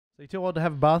So you're too old to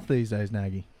have a bath these days,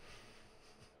 Nagy.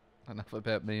 Enough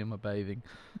about me and my bathing.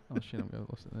 Oh shit, I'm going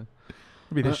to lost it there.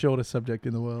 It'll be the shortest subject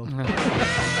in the world. Playing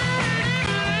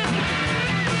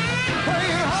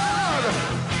hard,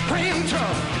 playing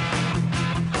tough,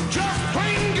 just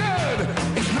plain good.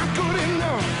 It's not good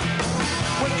enough.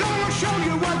 We're gonna show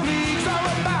you what league's all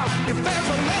about. If there's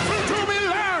a lesson to be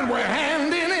learned, we're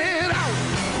handing it out.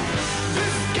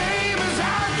 This game is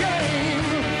our game.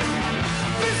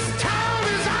 This town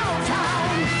is our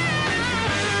town.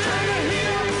 Turn the heat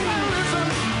up and listen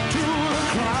to the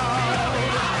crowd.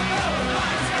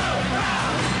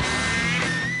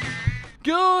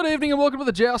 Good evening and welcome to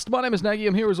the Joust. My name is Nagy.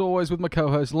 I'm here as always with my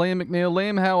co-host Liam McNeil.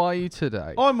 Liam, how are you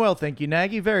today? I'm well, thank you,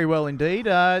 Nagy. Very well indeed.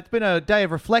 It's been a day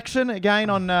of reflection again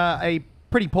on a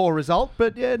pretty poor result,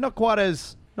 but yeah, not quite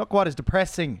as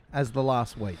depressing as the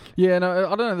last week. Yeah, no,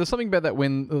 I don't know. There's something about that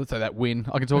win. Let's say that win.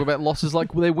 I can talk about losses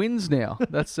like they're wins now.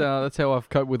 That's how I've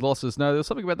coped with losses. No, there's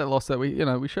something about that loss that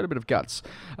we showed a bit of guts.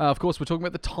 Of course, we're talking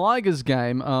about the Tigers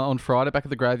game on Friday back at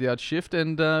the graveyard shift,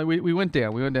 and we went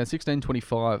down. We went down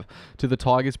 16-25 to the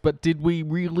Tigers. But did we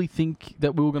really think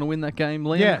that we were going to win that game,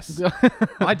 Liam? Yes,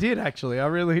 I did actually. I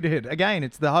really did. Again,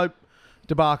 it's the hope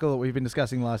debacle that we've been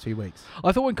discussing the last few weeks.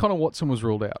 I thought when Connor Watson was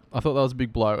ruled out, I thought that was a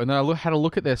big blow. And then I had a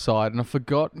look at their side, and I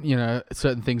forgot,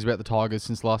 certain things about the Tigers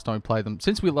since last time we played them.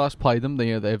 Since we last played them,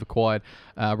 they've acquired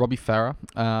Robbie Farah.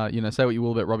 Say what you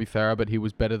will about Robbie Farah, but he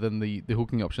was better than the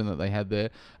hooking option that they had there.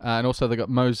 And also they got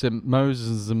Moses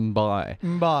Mbai.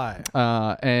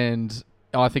 And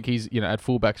I think he's, at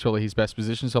fullback's probably his best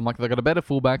position. So I'm like, they got a better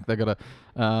fullback, they got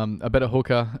a better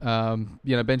hooker.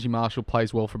 Benji Marshall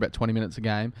plays well for about 20 minutes a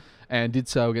game, and did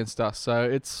so against us. So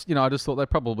it's, I just thought they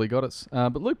probably got us.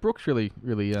 But Luke Brooks really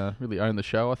owned the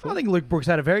show, I thought. I think Luke Brooks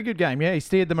had a very good game. Yeah, he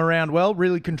steered them around well,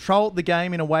 really controlled the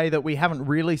game in a way that we haven't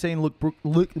really seen Luke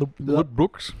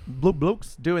Brooks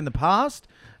do in the past.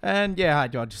 And yeah, I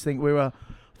just think we were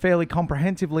fairly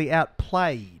comprehensively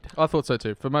outplayed. I thought so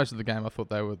too. For most of the game, I thought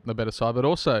they were the better side. But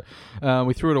also,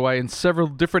 we threw it away in several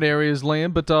different areas,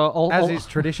 Liam. But as is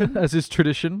tradition. As is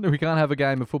tradition. We can't have a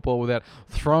game of football without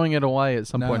throwing it away at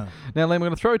some point. Now, Liam, I'm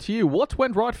going to throw it to you. What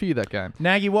went right for you that game?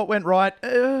 Nagy, what went right?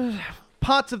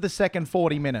 Parts of the second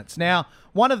 40 minutes. Now,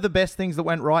 one of the best things that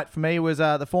went right for me was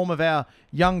the form of our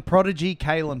young prodigy,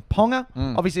 Kalen Ponga.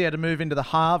 Obviously, had to move into the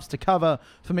halves to cover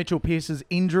for Mitchell Pearce's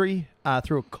injury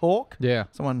through a cork. Yeah.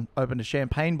 Someone opened a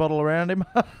champagne bottle around him.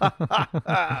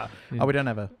 Oh, we don't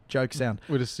have a joke sound.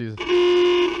 We just use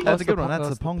That's a good one. That's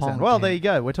the Pong sound. Well, there you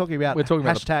go. We're talking about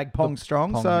hashtag Pong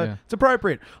Strong, so it's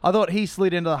appropriate. I thought he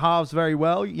slid into the halves very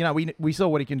well. We saw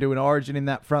what he can do in Origin in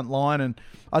that front line, and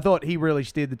I thought he really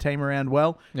steered the team around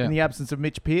well in the absence of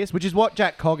Mitch Pearce, which is what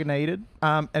Jack Cogger needed.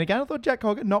 And again, I thought Jack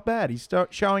Cogger, not bad. He's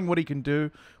showing what he can do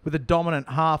with a dominant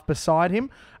half beside him.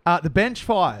 The bench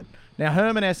fired. Now,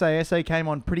 Herman SASA came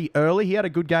on pretty early. He had a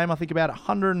good game, I think about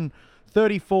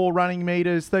 134 running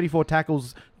meters, 34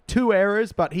 tackles, 2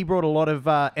 errors, but he brought a lot of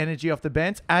energy off the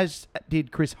bench, as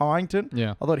did Chris Hyington.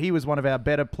 Yeah. I thought he was one of our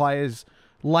better players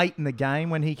late in the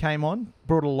game when he came on.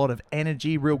 Brought a lot of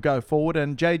energy, real go forward.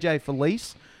 And JJ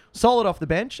Felice, solid off the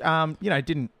bench.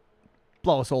 Didn't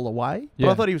blow us all away, but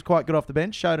I thought he was quite good off the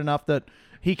bench. Showed enough that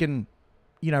he can,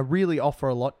 really offer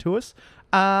a lot to us.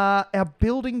 Our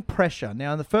building pressure.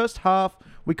 Now, in the first half,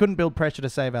 we couldn't build pressure to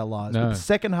save our lives. No. But the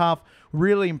second half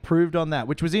really improved on that,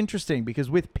 which was interesting because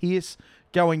with Pearce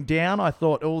going down, I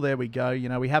thought, oh, there we go.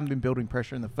 We haven't been building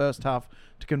pressure in the first half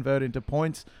to convert into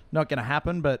points. Not going to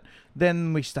happen. But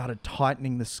then we started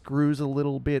tightening the screws a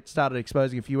little bit, started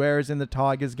exposing a few errors in the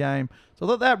Tigers game. So I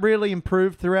thought that really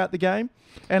improved throughout the game.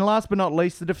 And last but not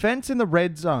least, the defense in the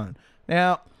red zone.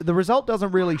 Now, the result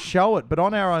doesn't really show it, but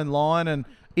on our own line and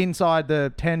inside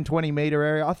the 10, 20 metre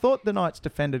area, I thought the Knights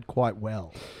defended quite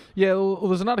well. Yeah, well,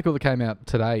 there's an article that came out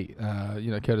today,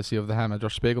 courtesy of the Hammer,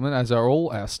 Josh Spiegelman, as are all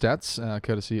our stats,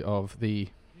 courtesy of the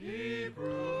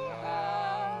Hebrew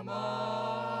Hammer.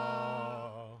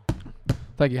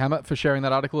 Thank you, Hammer, for sharing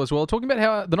that article as well. Talking about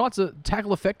how the Knights'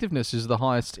 tackle effectiveness is the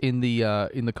highest in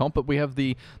the comp, but we have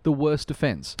the worst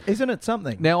defence. Isn't it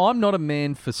something? Now, I'm not a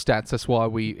man for stats. That's why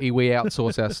we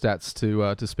outsource our stats to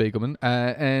Spiegelman,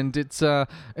 and it's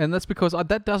and that's because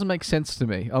that doesn't make sense to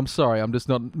me. I'm sorry, I'm just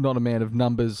not a man of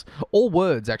numbers or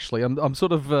words. Actually, I'm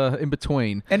sort of in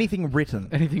between. Anything written,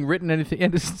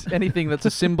 anything that's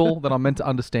a symbol that I'm meant to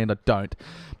understand, I don't.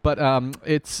 But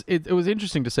it was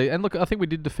interesting to see, and look, I think we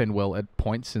did defend well at points.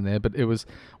 points in there, but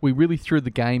we really threw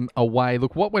the game away.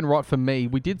 Look, what went right for me,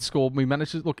 we did score. We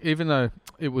managed to, look, even though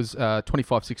it was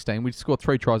 25-16, we scored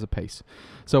 3 tries apiece.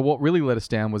 So what really let us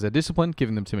down was our discipline,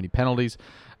 giving them too many penalties,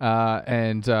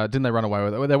 and didn't they run away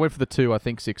with it? They went for the 2, I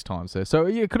think, 6 times there. So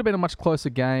yeah, it could have been a much closer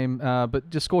game, but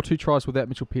just score 2 tries without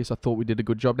Mitchell Pearce, I thought we did a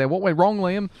good job. Now, what went wrong,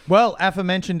 Liam? Well,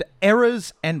 aforementioned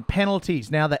errors and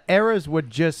penalties. Now, the errors were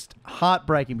just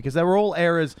heartbreaking because they were all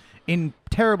errors in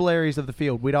terrible areas of the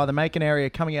field. We'd either make an area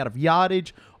coming out of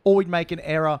yardage or we'd make an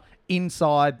error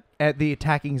inside at the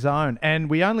attacking zone. And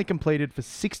we only completed for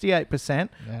 68%,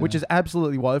 which is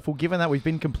absolutely woeful, given that we've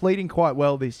been completing quite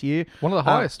well this year. One of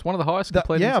the highest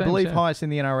completing teams, I believe highest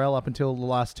in the NRL up until the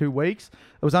last 2 weeks.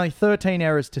 There was only 13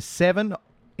 errors to 7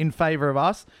 in favour of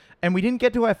us. And we didn't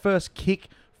get to our first kick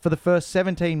for the first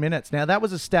 17 minutes. Now, that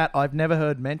was a stat I've never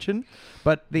heard mentioned,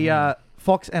 but the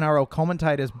Fox NRL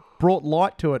commentators brought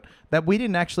light to it that we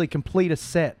didn't actually complete a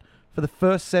set for the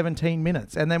first 17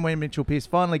 minutes. And then when Mitchell Pearce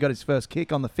finally got his first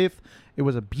kick on the 5th, it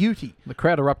was a beauty. The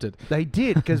crowd erupted. They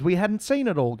did, because we hadn't seen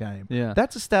it all game. Yeah.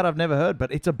 That's a stat I've never heard,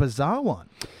 but it's a bizarre one.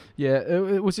 Yeah,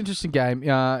 it was an interesting game.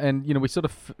 And,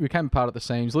 we came apart at the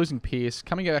seams, losing Pearce,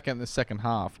 coming back in the second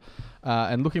half,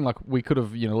 and looking like we could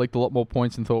have, leaked a lot more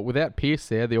points and thought without Pearce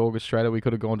there, the orchestrator, we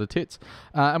could have gone to tits.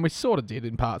 And we sort of did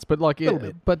in parts. But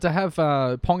but to have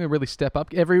Ponga really step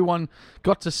up, everyone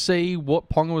got to see what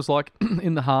Ponga was like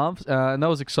in the halves, and that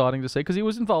was exciting to see because he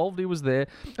was involved, he was there.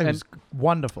 It was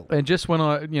wonderful. And just when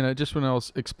I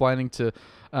was explaining to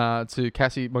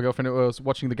Cassie, my girlfriend who I was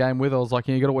watching the game with, I was like,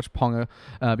 you got to watch Ponga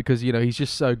because, he's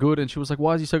just so good. And she was like,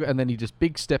 why is he so good? And then he just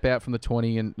big step out from the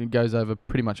 20 and goes over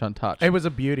pretty much untouched. It was a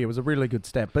beauty. It was a really good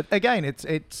step. But again,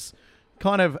 it's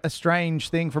kind of a strange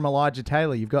thing from Elijah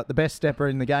Taylor. You've got the best stepper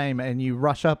in the game and you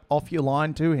rush up off your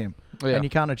line to him. Yeah. And you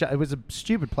can't adjust. It was a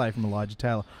stupid play from Elijah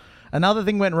Taylor. Another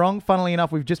thing went wrong. Funnily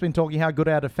enough, we've just been talking how good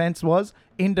our defence was.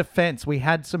 In defence, we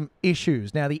had some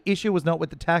issues. Now, the issue was not with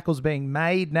the tackles being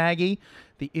made, Nagy.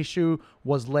 The issue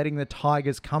was letting the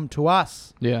Tigers come to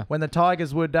us. Yeah. When the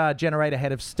Tigers would generate a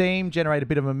head of steam, generate a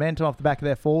bit of momentum off the back of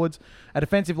their forwards, a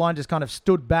defensive line just kind of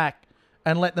stood back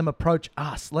and let them approach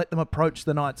us, let them approach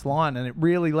the Knights line, and it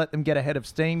really let them get a head of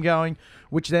steam going,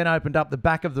 which then opened up the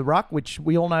back of the ruck, which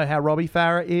we all know how Robbie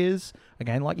Farah is.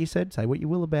 Again, like you said, say what you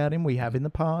will about him, we have in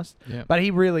the past. Yep. But he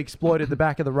really exploited the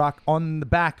back of the ruck on the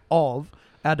back of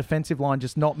our defensive line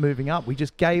just not moving up. We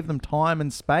just gave them time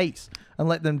and space and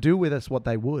let them do with us what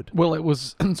they would. Well, it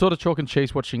was sort of chalk and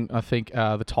cheese watching, I think,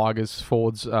 the Tigers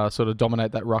forwards sort of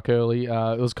dominate that ruck early.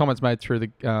 There was comments made through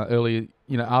the early,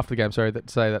 after the game, that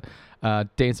say that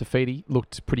Dan Safidi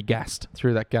looked pretty gassed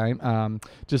through that game.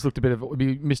 Just looked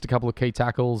he missed a couple of key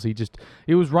tackles.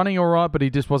 He was running all right, but he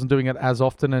just wasn't doing it as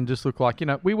often and just looked like,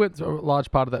 we went through a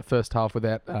large part of that first half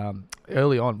without,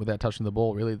 early on, without touching the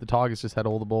ball, really. The Tigers just had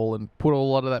all the ball and put a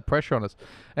lot of that pressure on us.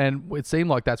 And it seemed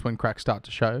like that's when cracks start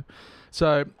to show.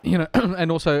 So,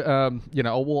 and also,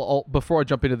 before I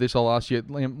jump into this, I'll ask you,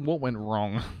 Liam, what went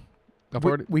wrong?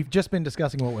 We've just been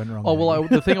discussing what went wrong. Oh well,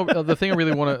 the thing I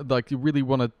really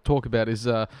want to talk about is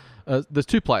there's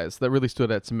 2 players that really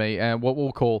stood out to me, and what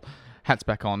we'll call hats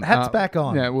back on. Hats back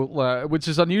on. Yeah, which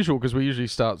is unusual because we usually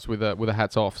starts with a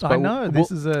hats off. So I know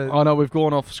I know we've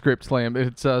gone off script, Liam.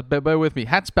 It's bear with me.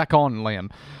 Hats back on, Liam.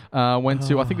 Went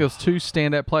to I think there was 2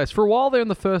 standout players for a while there in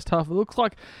the first half. It looks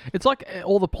like it's like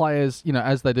all the players,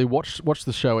 as they do watch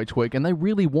the show each week, and they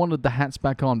really wanted the hats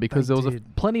back on because there was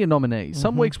plenty of nominees.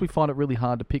 Some weeks we find it really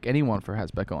hard to pick anyone for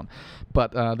hats back on,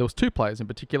 but there was 2 players in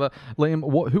particular.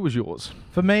 Liam, who was yours?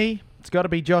 For me, it's got to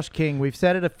be Josh King. We've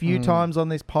said it a few times on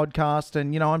this podcast,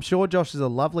 and, I'm sure Josh is a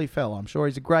lovely fella. I'm sure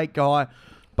he's a great guy,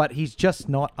 but he's just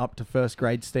not up to first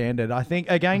grade standard. I think,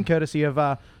 again, courtesy of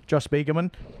Josh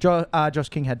Spiegelman, Josh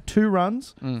King had 2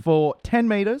 runs for 10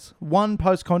 metres, 1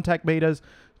 post-contact metres,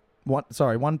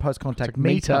 one post-contact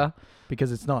metre,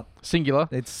 because it's not singular.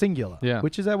 It's singular, yeah.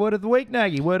 Which is our word of the week,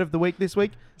 Nagy. Word of the week this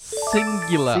week,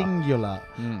 singular.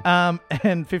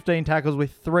 And 15 tackles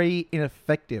with 3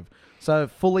 ineffective. So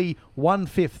fully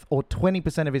 1/5 or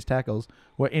 20% of his tackles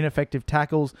were ineffective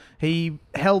tackles. He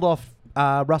held off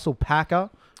Russell Packer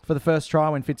for the first try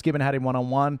when Fitzgibbon had him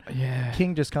one-on-one. Yeah.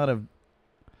 King just kind of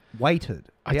waited.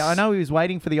 I know he was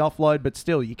waiting for the offload, but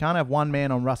still, you can't have one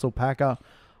man on Russell Packer.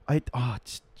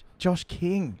 It's Josh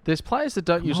King. There's players that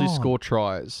don't usually score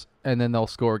tries, and then they'll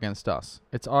score against us.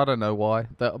 I don't know why.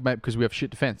 Maybe because we have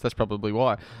shit defence. That's probably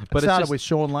why. But it started with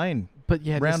Sean Lane But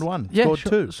yeah, round one. Yeah, scored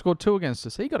two. Scored two against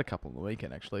us. He got a couple on the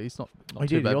weekend, actually. He's not he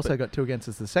too did. bad. He also got two against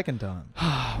us the second time.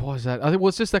 What was that? I think it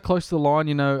was just that close to the line,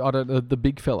 the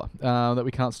big fella that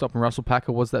we can't stop. And Russell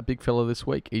Packer was that big fella this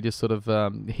week. He just sort of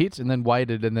hit and then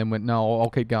waited and then went, no, I'll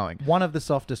keep going. One of the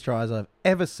softest tries I've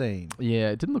ever seen.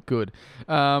 Yeah, it didn't look good.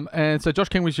 And so Josh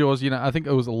King was yours. I think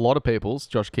it was a lot of people's,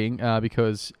 Josh King,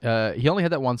 because he only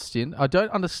had that one stint. I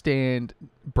don't understand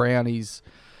Brownie's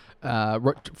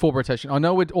forward rotation. I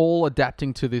know we're all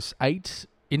adapting to this 8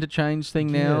 interchange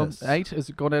thing now. Yes. 8 has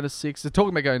it gone out of 6. They're talking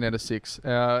about going down to 6,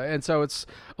 and so it's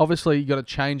obviously you got to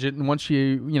change it. And once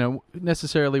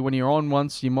necessarily when you're on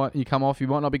once, you come off. You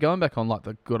might not be going back on like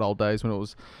the good old days when it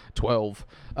was 12.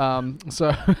 Well,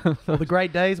 the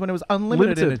great days when it was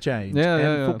unlimited interchange.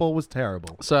 And football was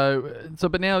terrible. So,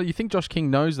 but now you think Josh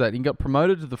King knows that. He got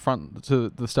promoted to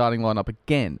the starting lineup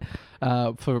again.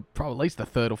 For probably at least the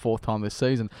third or fourth time this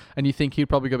season, and you think he'd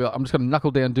probably go, I'm just going to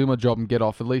knuckle down, do my job, and get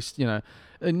off. At least,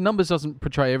 numbers doesn't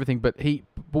portray everything, but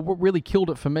what really killed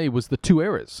it for me was the 2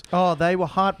 errors. Oh, they were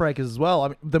heartbreakers as well. I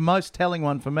mean, the most telling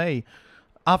one for me,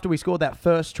 after we scored that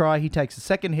first try, he takes a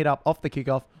second hit up off the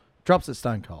kickoff, drops it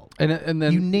stone cold. And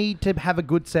then you need to have a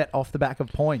good set off the back of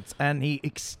points, and he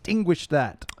extinguished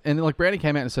that. And like Brownie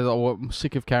came out and said, I'm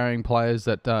sick of carrying players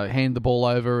that hand the ball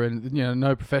over and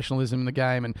no professionalism in the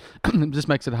game, and it just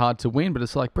makes it hard to win. But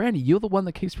it's like, Brownie, you're the one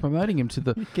that keeps promoting him to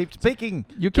the... He keeps picking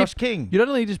Josh King. You don't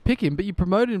only just pick him, but you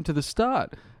promoted him to the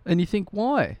start. And you think,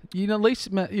 why? At least,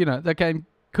 that game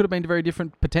could have been very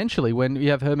different potentially when you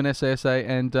have Herman SASA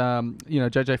and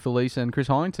JJ Felice and Chris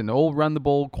Hyington all run the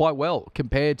ball quite well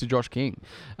compared to Josh King,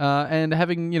 and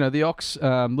having the Ox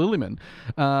Lillyman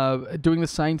doing the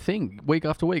same thing week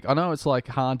after week. I know it's like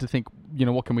hard to think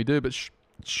what can we do, but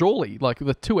surely like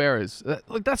the 2 errors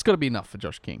that's got to be enough for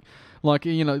Josh King. Like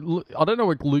I don't know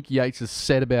what Luke Yates has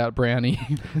said about Brownie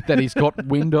that he's got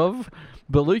wind of.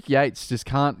 But Luke Yates just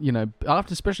can't,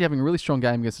 after especially having a really strong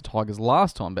game against the Tigers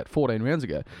last time, about 14 rounds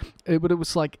ago, but it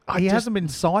was like... He hasn't been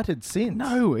cited since.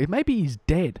 No, maybe he's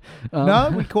dead.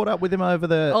 No, we caught up with him over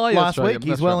the last week.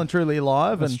 He's well and truly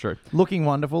alive. That's and true. Looking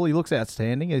wonderful. He looks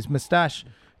outstanding. His moustache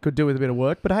could do with a bit of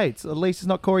work, but hey, at least it's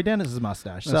not Corey Dennis's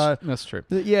moustache. That's true.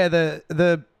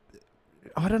 The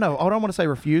I don't know. I don't want to say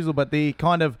refusal, but the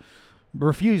kind of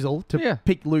refusal to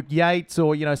pick Luke Yates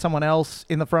or someone else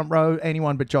in the front row,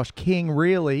 anyone but Josh King,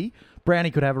 really.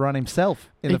 Brownie could have a run himself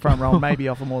in the front row, maybe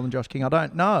offer more than Josh King. I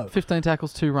don't know. 15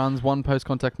 tackles, 2 runs, 1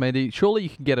 post-contact media. Surely you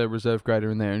can get a reserve grader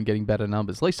in there and getting better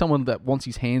numbers. At least someone that wants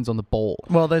his hands on the ball.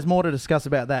 Well, there's more to discuss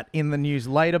about that in the news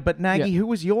later. But Nagy, who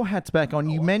was your hats back on?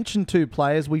 You mentioned 2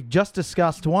 players. We've just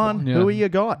discussed one. Who are you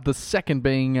got? The second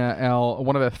being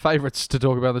one of our favourites to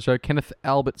talk about on the show, Kenneth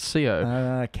Albert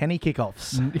Seo. Can he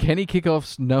kickoffs? Can he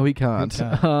kickoffs? No, he can't.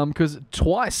 Because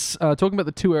twice, talking about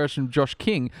the 2 errors from Josh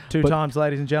King. 2 times,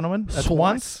 ladies and gentlemen. That's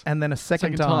once and then a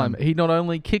second time. He not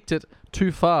only kicked it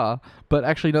too far, but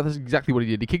actually, no, that's exactly what he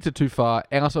did. He kicked it too far,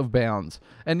 out of bounds.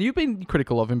 And you've been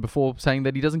critical of him before, saying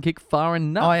that he doesn't kick far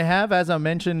enough. I have, as I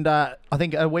mentioned, I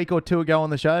think a week or 2 ago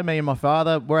on the show, me and my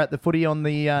father were at the footy on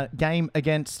the game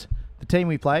against the team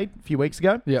we played a few weeks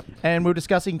ago. Yep. And we were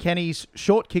discussing Kenny's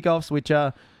short kickoffs, which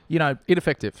are...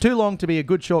 ineffective. Too long to be a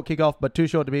good short kickoff, but too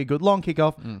short to be a good long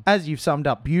kickoff. As you've summed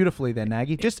up beautifully there,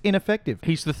 Nagy. Just ineffective.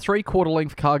 He's the 3/4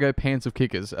 length cargo pants of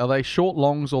kickers. Are they short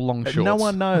longs or long shorts? No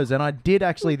one knows. And I did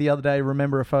actually the other day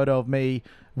remember a photo of me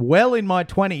well in my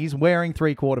 20s wearing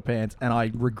 3/4 pants, and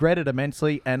I regret it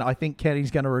immensely. And I think Kenny's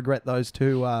going to regret those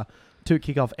two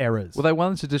kickoff errors. Well, they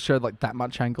ones that just showed like that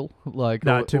much ankle,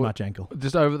 too much ankle,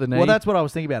 just over the knee. Well, that's what I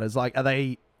was thinking about. Is like, are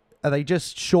they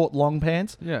just short long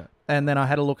pants? Yeah. And then I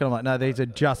had a look and I'm like, no, these are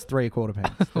just 3/4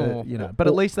 pants. But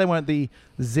at least they weren't the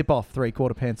zip-off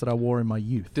 3/4 pants that I wore in my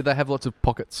youth. Did they have lots of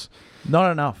pockets?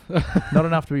 Not enough. Not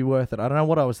enough to be worth it. I don't know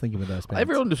what I was thinking with those pants.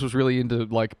 Everyone just was really into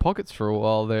like pockets for a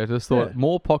while there. Just thought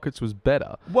more pockets was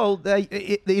better. Well,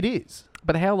 it is.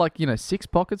 But how, 6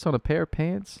 pockets on a pair of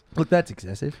pants? Look, that's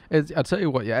excessive. I'll tell you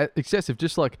what, excessive.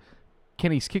 Just like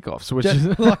Kenny's kickoffs, which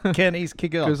is like Kenny's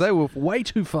kickoffs, because they were way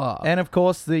too far. And of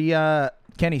course, the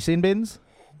Kenny sin bins.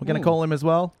 We're going to call him as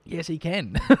well. Yes, he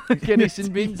can. Kenny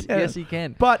sin bins. Yes, he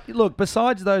can. But look,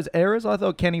 besides those errors, I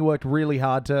thought Kenny worked really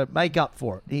hard to make up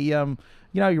for it. He,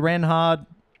 he ran hard.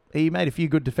 He made a few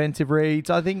good defensive reads.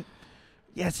 I think,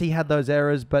 yes, he had those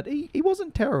errors, but he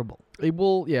wasn't terrible. He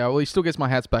still gets my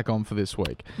hats back on for this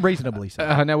week. Reasonably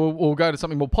so. Now we'll go to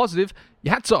something more positive.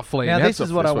 Your hats off, Liam. Now, this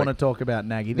is what I want to talk about,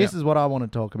 Nagy. This is what I want to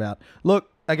talk about.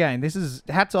 Look, again,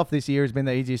 hats off this year has been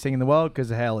the easiest thing in the world because,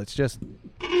 hell, it's just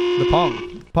the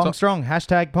Pong. Pong strong.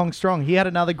 Hashtag Pong strong. He had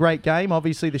another great game.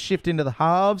 Obviously, the shift into the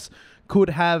halves.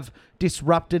 could have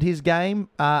disrupted his game,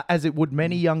 as it would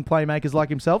many young playmakers like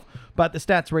himself. But the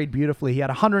stats read beautifully. He had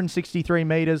 163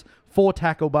 metres, 4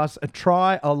 tackle busts, a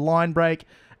try, a line break,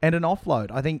 and an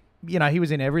offload. I think, he was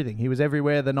in everything. He was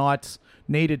everywhere the Knights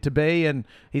needed to be, and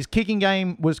his kicking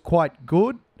game was quite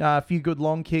good. A few good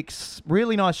long kicks,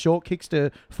 really nice short kicks to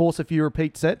force a few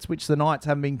repeat sets, which the Knights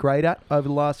haven't been great at over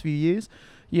the last few years.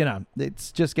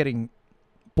 It's just getting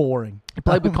boring. He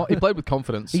played with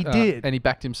confidence. He did, and he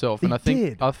backed himself. And I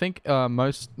think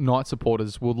most Knight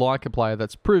supporters will like a player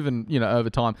that's proven, over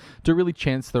time to really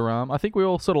chance their arm. I think we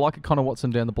all sort of like a Connor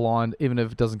Watson down the blind, even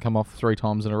if it doesn't come off 3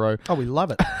 times in a row. Oh, we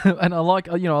love it. And I like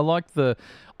the.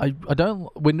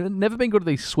 We've never been good at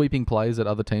these sweeping plays that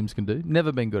other teams can do.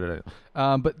 Never been good at it.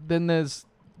 But then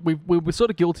we were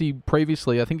sort of guilty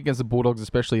previously, I think against the Bulldogs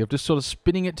especially, of just sort of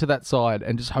spinning it to that side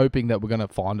and just hoping that we're going to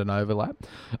find an overlap.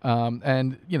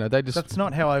 They just... That's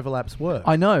not how overlaps work.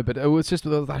 I know, but it was just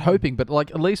hoping. But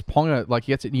at least Ponga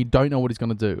gets it and you don't know what he's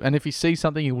going to do. And if he sees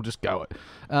something, he will just go it.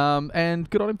 And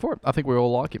good on him for it. I think we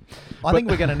all like him. I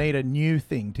think we're going to need a new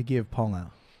thing to give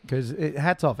Ponga, because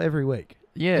hats off every week.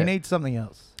 Yeah. He needs something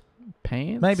else.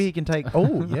 Pants? Maybe he can take...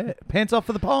 Oh, yeah. Pants off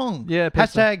for the Pong. Yeah.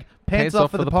 Hashtag pants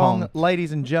off for the Pong.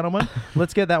 Ladies and gentlemen.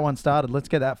 Let's get that one started. Let's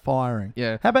get that firing.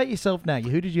 Yeah. How about yourself, Nagy?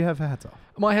 Who did you have for hats off?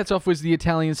 My hats off was the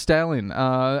Italian stallion,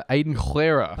 Aiden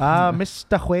Herrera.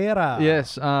 Mr. Herrera.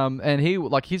 Yes, and he,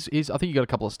 he's I think you got a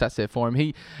couple of stats there for him.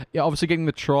 He obviously getting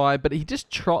the try, but he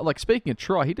just tried, speaking of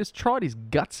try, he just tried his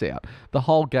guts out the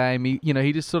whole game.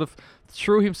 He just sort of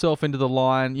threw himself into the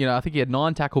line. I think he had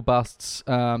 9 tackle busts.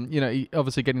 He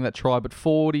obviously getting that try, but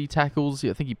 40 tackles.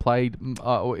 I think he played,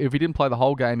 if he didn't play the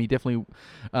whole game, he definitely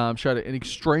showed an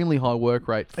extremely high work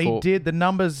rate. He did. The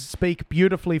numbers speak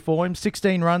beautifully for him.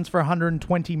 16 runs for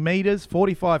 120 metres,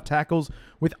 45 tackles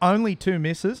with only 2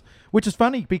 misses, which is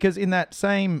funny because in that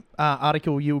same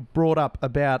article you brought up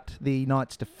about the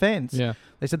Knights' defence,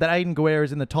 they said that Aiden Guerra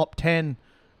is in the top 10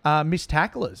 missed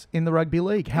tacklers in the rugby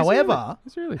league. However,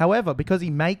 because he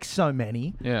makes so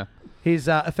many, his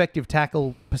effective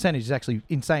tackle percentage is actually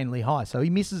insanely high. So he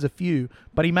misses a few,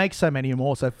 but he makes so many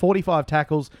more. So 45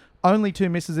 tackles, only 2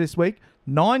 misses this week,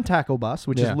 9 tackle busts,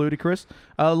 which is ludicrous,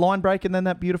 line break, and then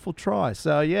that beautiful try.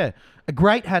 So, a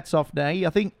great hats off day. I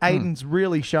think Aiden's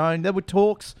really shown. There were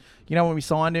talks, when we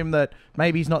signed him, that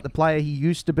maybe he's not the player he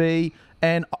used to be.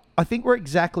 And I think we're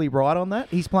exactly right on that.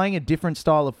 He's playing a different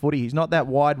style of footy. He's not that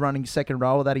wide-running second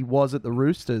rower that he was at the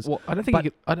Roosters. Well, I don't think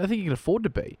he can afford to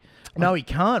be. No, he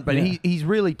can't. But he's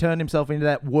really turned himself into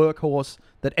that workhorse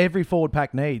that every forward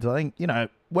pack needs. I think,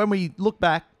 when we look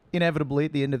back, inevitably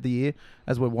at the end of the year,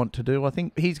 as we want to do, I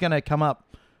think he's going to come up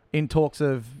in talks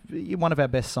of one of our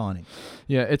best signings.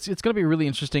 Yeah, it's going to be really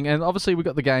interesting. And obviously we've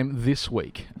got the game this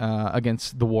week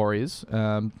against the Warriors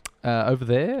over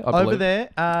there, I believe.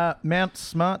 Mount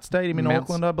Smart Stadium in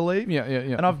Auckland, I believe. Yeah.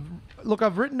 And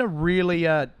I've written a really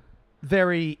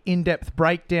very in-depth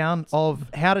breakdown of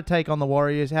how to take on the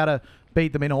Warriors, how to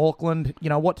beat them in Auckland,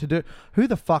 what to do. Who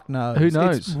the fuck knows? Who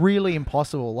knows? It's really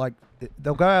impossible.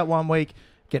 They'll go out one week,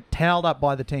 get towelled up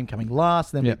by the team coming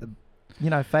last, then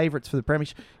the favourites for the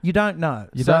premiership. You don't know.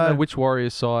 You don't know which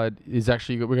Warriors side is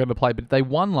actually we're going to play, but they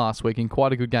won last week in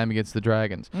quite a good game against the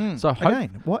Dragons. So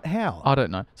what? How? I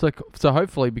don't know. So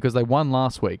hopefully, because they won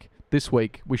last week, this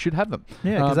week we should have them.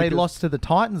 Yeah, because they lost to the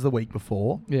Titans the week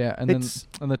before. Yeah, and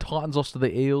the Titans lost to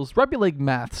the Eels. Rugby league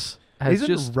maths.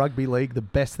 Isn't rugby league the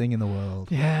best thing in the world?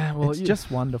 Yeah, well, it's just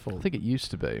wonderful. I think it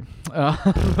used to be.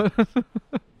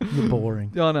 You're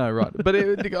boring. I know, right? But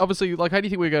obviously, how do you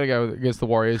think we're going to go against the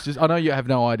Warriors? I know you have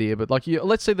no idea, but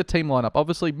let's see the team lineup.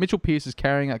 Obviously, Mitchell Pearce is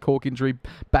carrying that cork injury.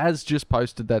 Baz just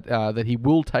posted that he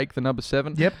will take the number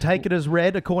 7. Yep, take it as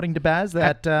read, according to Baz,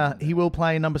 that he will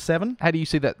play number 7. How do you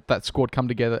see that squad come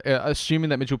together,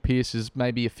 assuming that Mitchell Pearce is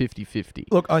maybe a 50-50?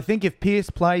 Look, I think if Pearce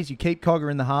plays, you keep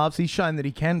Cogger in the halves. He's shown that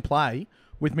he can play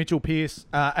with Mitchell Pearce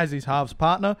as his halves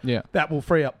partner. Yeah. That will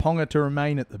free up Ponga to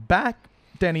remain at the back.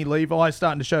 Danny Levi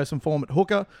starting to show some form at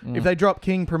hooker. If they drop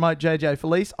King, promote JJ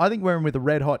Felice, I think we're in with a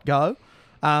red-hot go.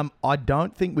 I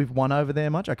don't think we've won over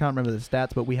there much. I can't remember the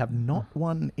stats, but we have not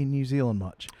won in New Zealand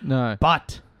much. No.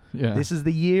 But this is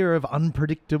the year of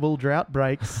unpredictable drought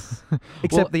breaks,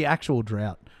 except the actual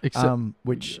drought,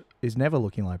 which is never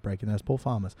looking like breaking those poor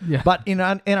farmers. Yeah. But in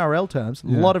NRL terms, a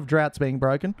lot of droughts being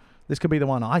broken. This could be the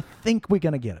one. I think we're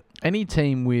going to get it. Any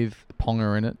team with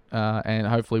Ponga in it, and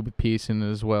hopefully with Pearce in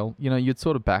it as well, you'd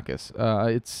sort of back us.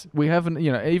 We haven't,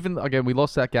 even again we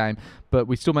lost that game, but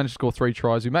we still managed to score 3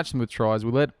 tries. We matched them with tries.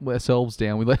 We let ourselves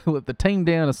down. We let the team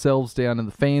down, ourselves down, and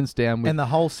the fans down. And the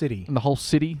whole city. And the whole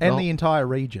city. And the entire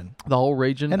region. The whole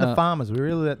region. And the farmers. We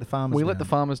really let the farmers down. We let the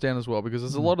farmers down as well, because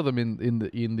there's a lot of them in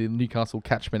the Newcastle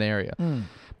catchment area.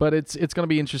 But it's going to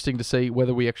be interesting to see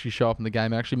whether we actually show up in the game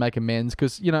and actually make amends,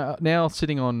 because now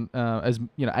sitting on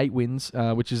 8 wins,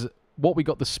 which is what we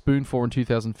got the spoon for in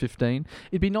 2015.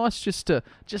 It'd be nice just to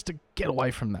get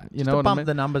away from that. You know what I mean? Bump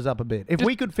the numbers up a bit. If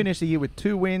we could finish the year with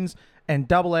 2 wins and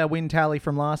double our win tally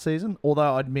from last season,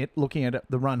 although I admit, looking at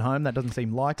the run home, that doesn't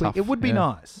seem likely. Tough, it would be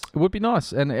nice. It would be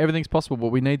nice, and everything's possible, but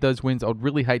we need those wins. I would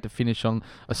really hate to finish on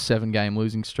a 7-game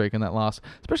losing streak, and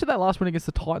especially that last win against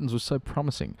the Titans was so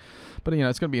promising. But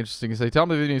it's going to be interesting to see. Tell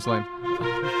me the news, Liam.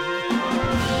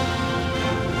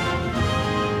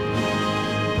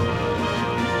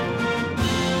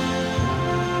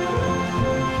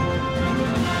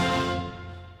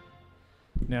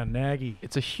 Now, Nagy.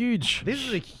 This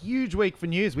is a huge week for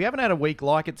news. We haven't had a week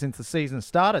like it since the season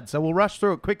started, so we'll rush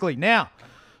through it quickly. Now,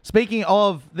 speaking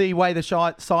of the way the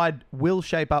side will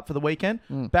shape up for the weekend,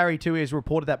 Barry Tui has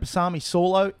reported that Pasami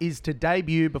Saulo is to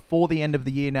debut before the end of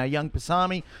the year. Now, young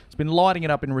Pasami has been lighting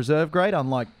it up in reserve grade,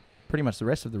 unlike pretty much the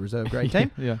rest of the reserve grade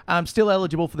team. Yeah. Still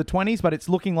eligible for the 20s, but it's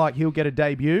looking like he'll get a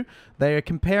debut. They are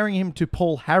comparing him to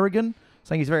Paul Harrigan,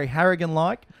 saying he's very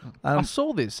Harrigan-like. I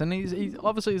saw this, and he's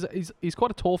obviously he's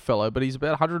quite a tall fellow, but he's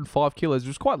about 105 kilos,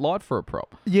 which is quite light for a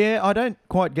prop. Yeah, I don't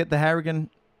quite get the Harrigan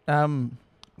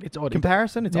it's odd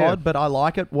comparison. It's odd, but I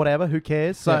like it. Whatever, who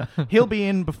cares? So he'll be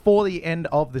in before the end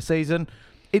of the season,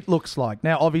 it looks like.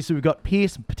 Now, obviously, we've got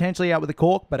Pearce potentially out with a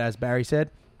cork, but as Barry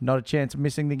said, not a chance of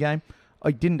missing the game. I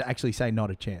didn't actually say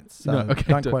not a chance, so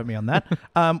don't quote me on that.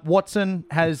 Watson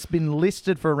has been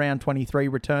listed for around 23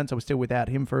 returns, so we're still without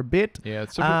him for a bit. Yeah,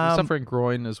 suffering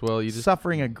groin as well.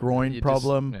 Suffering a groin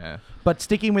problem. But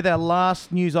sticking with our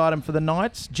last news item for the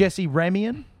Knights, Jesse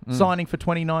Remian signing for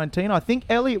 2019. I think,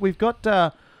 Elliot, we've got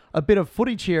a bit of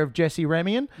footage here of Jesse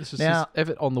Remian. This is his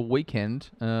effort on the weekend.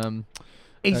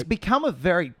 He's become a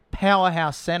very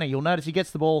powerhouse centre. You'll notice he gets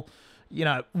the ball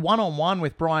one-on-one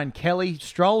with Brian Kelly,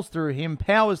 strolls through him,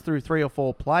 powers through 3 or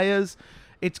 4 players.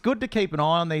 It's good to keep an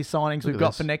eye on these signings we've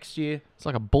got for next year. It's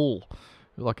like a bull,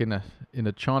 like in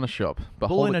a China shop. But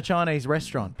bull in a Chinese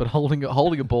restaurant. But holding a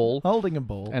ball. Holding a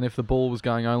ball. And if the ball was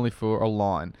going only for a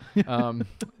line.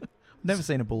 Never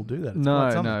seen a bull do that.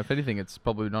 No. If anything, it's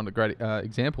probably not a great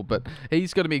example. But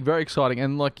he's going to be very exciting.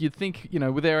 And you'd think,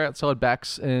 with our outside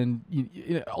backs, and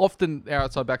often our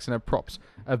outside backs and our props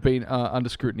have been under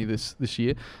scrutiny this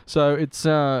year. So it's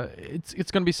going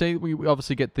to be seen. We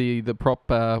obviously get the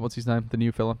prop. What's his name? The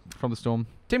new fella from the Storm.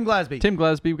 Tim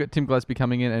Glasby. We've got Tim Glasby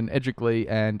coming in, and Edric Lee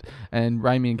and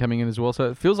Ramian coming in as well. So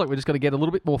it feels like we're just going to get a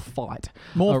little bit more fight.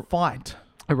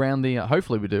 Around the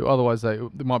hopefully we do. Otherwise, there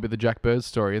might be the Jack Bird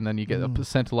story, and then you get a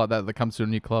placenta like that comes to a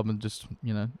new club and just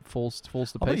falls to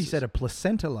pieces. I thought you said a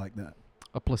placenta like that.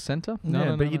 A placenta?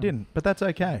 No, you didn't. But that's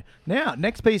okay. Now,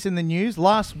 next piece in the news.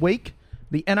 Last week,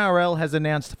 the NRL has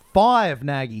announced 5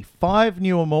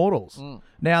 new Immortals.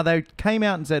 Now, they came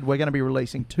out and said we're going to be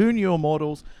releasing 2 new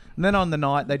Immortals, and then on the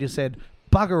night they just said,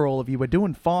 bugger all of you, we're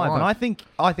doing 5. And I think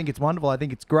it's wonderful. I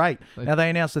think it's great. Now, they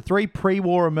announced the 3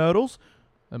 pre-war Immortals.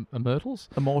 Immortals.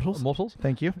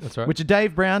 Thank you. That's right. Which are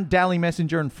Dave Brown, Dally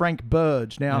Messenger, and Frank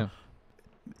Burge. Now,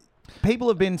 people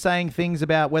have been saying things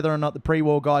about whether or not the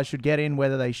pre-war guys should get in,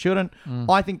 whether they shouldn't.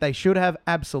 I think they should have,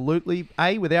 absolutely.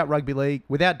 Without rugby league,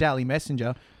 without Dally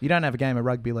Messenger, you don't have a game of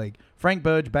rugby league. Frank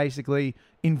Burge basically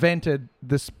invented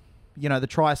this, the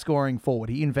try-scoring forward.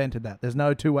 He invented that. There's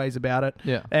no 2 ways about it.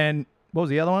 Yeah. And what was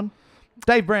the other one?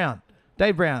 Dave Brown.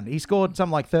 He scored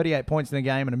something like 38 points in a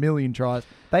game and 1 million tries.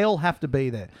 They all have to be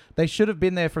there. They should have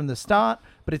been there from the start,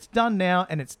 but it's done now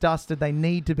and it's dusted. They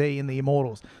need to be in the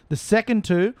Immortals. The second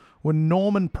 2 were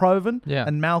Norman Provan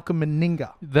and Malcolm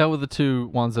Meninga. They were the 2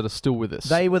 ones that are still with us.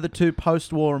 They were the 2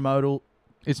 post-war Immortal.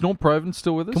 Is Norm Provan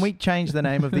still with us? Can we change the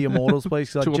name of the Immortals,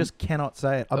 please? Because I just cannot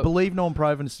say it. I believe Norm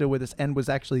Provan is still with us and was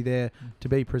actually there to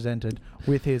be presented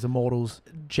with his Immortals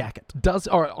jacket.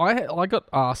 All right, I got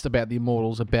asked about the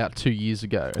Immortals about 2 years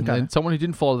ago, and then someone who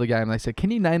didn't follow the game, they said, "Can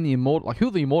you name the Immortal? Who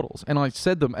are the Immortals?" And I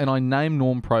said them, and I named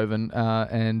Norm Provan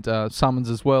and Summons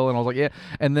as well, and I was like, "Yeah,"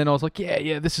 and then I was like,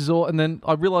 "Yeah, this is all," and then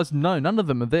I realised no, none of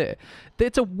them are there.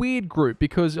 It's a weird group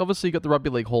because obviously you got the Rugby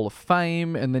League Hall of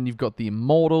Fame, and then you've got the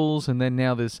Immortals, and then now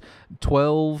now there's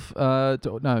 12,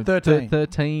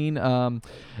 13.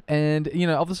 And,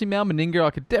 obviously Mal Meninga,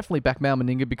 I could definitely back Mal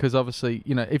Meninga because obviously,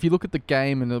 if you look at the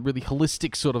game in a really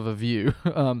holistic sort of a view,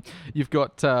 you've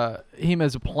got him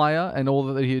as a player and all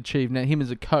that he achieved, now him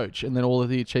as a coach and then all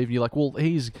that he achieved. You're like, well,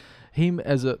 him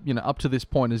as a, up to this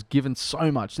point has given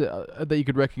so much that you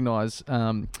could recognise,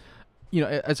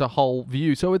 as a whole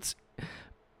view. So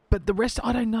but the rest,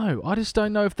 I don't know. I just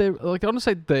don't know if they're, like, I don't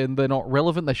say they're not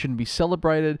relevant. They shouldn't be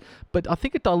celebrated. But I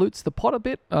think it dilutes the pot a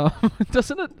bit,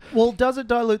 doesn't it? Well, does it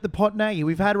dilute the pot, Nagy?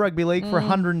 We've had rugby league for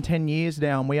 110 years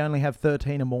now, and we only have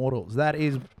 13 immortals. That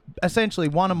is essentially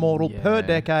one immortal per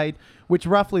decade, which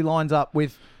roughly lines up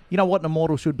with, what an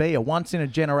immortal should be, a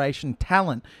once-in-a-generation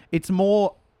talent. It's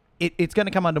more... It's going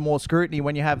to come under more scrutiny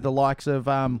when you have the likes of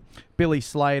Billy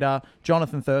Slater,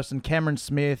 Jonathan Thurston, Cameron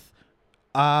Smith.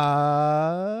 Who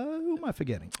am I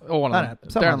forgetting?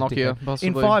 Darren Lockyer, possibly.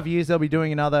 In 5 years, they'll be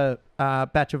doing another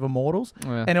batch of immortals.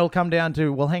 And it'll come down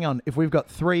to, well, hang on, if we've got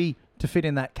 3 to fit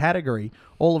in that category,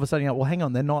 all of a sudden, well, hang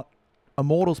on, they're not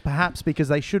immortals perhaps because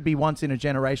they should be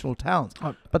once-in-a-generational talents.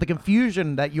 But the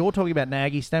confusion that you're talking about,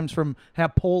 Nagy, stems from how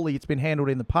poorly it's been handled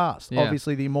in the past. Yeah.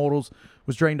 Obviously, the immortals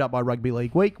was dreamed up by Rugby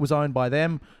League Week, was owned by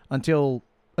them until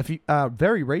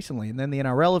very recently, and then the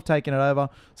NRL have taken it over.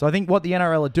 So I think what the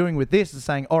NRL are doing with this is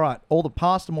saying, all right, all the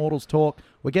past immortals talk,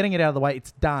 we're getting it out of the way,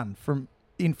 it's done. From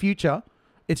in future,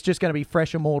 it's just going to be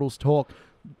fresh immortals talk.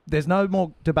 There's no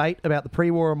more debate about the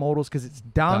pre-war immortals because it's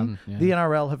done. Yeah. The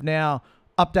NRL have now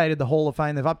updated the Hall of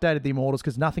Fame. They've updated the immortals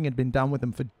because nothing had been done with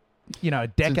them for, a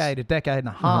decade and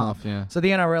a half. Yeah. So the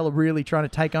NRL are really trying to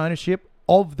take ownership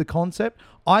of the concept.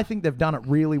 I think they've done it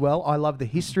really well. I love the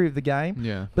history of the game.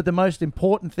 Yeah. But the most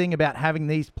important thing about having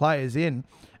these players in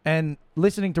and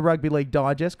listening to Rugby League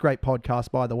Digest, great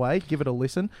podcast, by the way, give it a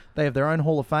listen. They have their own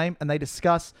Hall of Fame and they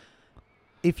discuss,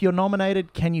 if you're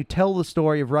nominated, can you tell the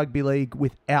story of rugby league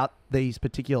without these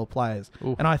particular players?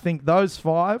 Oof. And I think those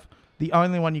 5, the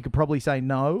only one you could probably say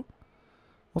no.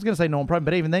 I was going to say Norm Proban,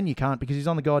 but even then you can't because he's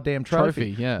on the goddamn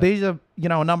trophy. Yeah. These are,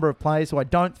 a number of players who I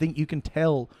don't think you can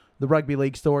tell the rugby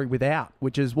league story without,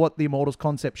 which is what the Immortals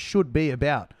concept should be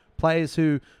about. Players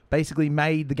who basically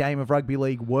made the game of rugby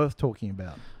league worth talking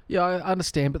about. Yeah, I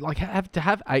understand, but to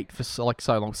have 8 for so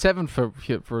long, 7 for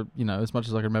as much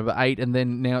as I can remember, 8, and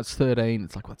then now it's 13.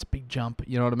 It's like, well, it's a big jump.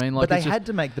 You know what I mean? But they had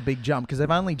to make the big jump because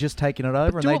they've only just taken it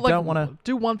over, and they don't want to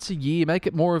do once a year. Make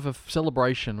it more of a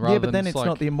celebration, rather. Yeah, but then it's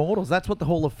not the Immortals. That's what the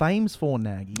Hall of Fame's for,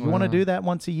 Nagy. You want to do that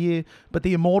once a year, but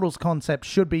the Immortals concept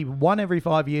should be one every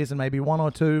 5 years and maybe 1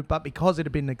 or 2. But because it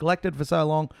had been neglected for so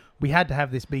long, we had to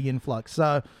have this big influx.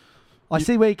 So. I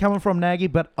see where you're coming from, Nagy,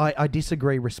 but I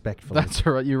disagree respectfully. That's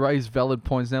all right. You raise valid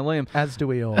points now, Liam. As do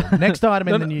we all. Next item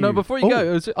in the news. No, before you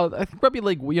go, I think Rugby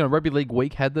League. Rugby League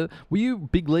Week had the. Were you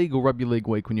Big League or Rugby League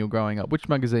Week when you were growing up? Which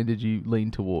magazine did you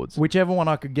lean towards? Whichever one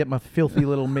I could get my filthy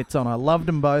little mitts on. I loved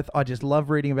them both. I just love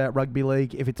reading about rugby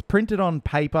league. If it's printed on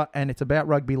paper and it's about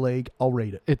rugby league, I'll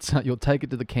read it. It's you'll take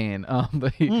it to the can. No,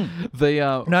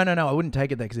 I wouldn't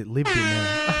take it there because it lived in there.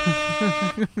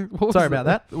 Sorry about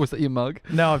that. Was that your mug?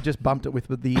 No, I've just bumped it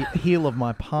with the heel of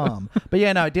my palm. But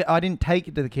yeah, no, I didn't take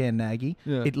it to the can, Nagy.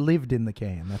 Yeah. It lived in the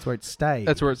can. That's where it stayed.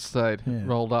 Yeah.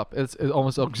 Rolled up. It's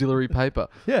almost auxiliary paper.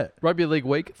 Yeah. Rugby League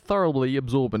Week, thoroughly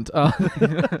absorbent. No,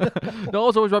 it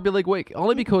was always Rugby League Week,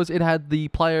 only because it had the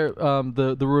player,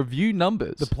 the review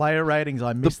numbers. The player ratings.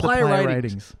 I missed the player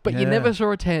ratings. But you never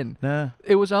saw a 10. No.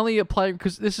 It was only a player,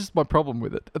 because this is my problem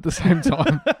with it at the same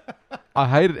time. I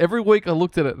hate it. Every week I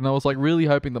looked at it and I was like really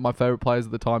hoping that my favourite players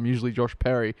at the time, usually Josh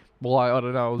Perry. Well, I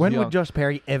don't know. When would Josh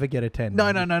Perry ever get a 10?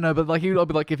 No. But I'd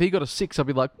be like, if he got a 6, I'd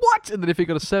be like, what? And then if he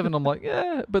got a 7, I'm like,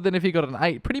 yeah. But then if he got an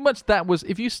 8, pretty much that was,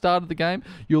 if you started the game,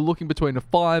 you're looking between a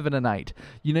 5 and an 8.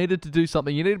 You needed to do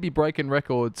something. You needed to be breaking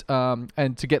records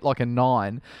and to get like a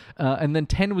 9. And then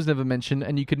 10 was never mentioned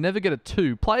and you could never get a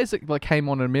 2. Players that like came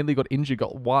on and immediately got injured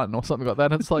got 1 or something like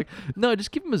that. And it's like, no, just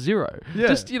give them a 0. Yeah.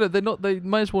 Just, they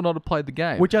may as well not have played the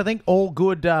game. Which I think all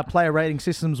good player rating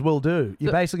systems will do.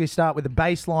 You basically start with a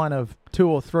baseline of 2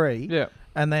 or 3, yeah,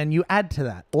 and then you add to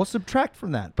that or subtract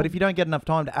from that. But if you don't get enough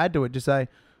time to add to it, just say,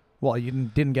 well, you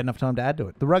didn't get enough time to add to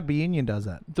it. The rugby union does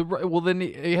that. Well, then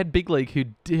you had Big League who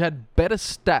had better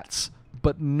stats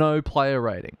but no player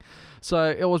rating. So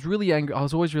I was really angry. I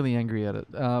was always really angry at it.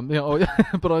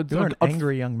 But You're an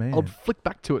angry young man. I'd flick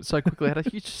back to it so quickly. I had a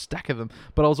huge stack of them.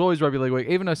 But I was always Rugby League Week,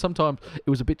 even though sometimes it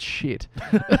was a bit shit.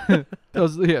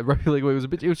 Rugby League Week was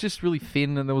it was just really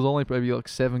thin, and there was only maybe like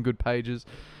 7 good pages.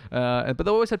 But they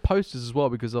always had posters as well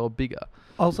because they were bigger.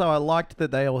 Also, I liked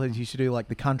that they always used to do like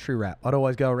the country rap. I'd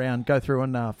always go through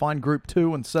and find Group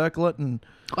 2 and circle it, and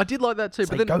I did like that too.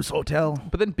 But then Ghost Hotel.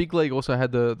 But then Big League also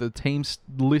had the teams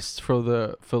lists for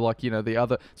like the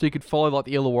other, so you could follow like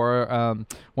the Illawarra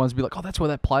ones and be like, oh, that's where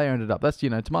that player ended up. That's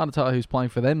Tamatata who's playing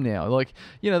for them now. Like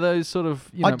those sort of.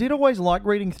 I did always like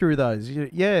reading through those.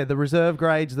 Yeah, the reserve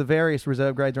grades, the various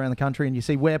reserve grades around the country, and you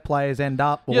see where players end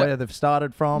up or where they've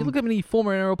started from. You look at how many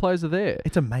former NRL players are there.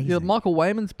 It's amazing. Michael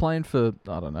Wayman's playing for,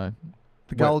 I don't know,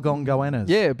 the Goulgong Goannas.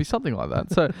 Yeah, it'd be something like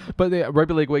that. So, but the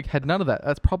Rugby League Week had none of that.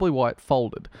 That's probably why it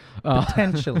folded.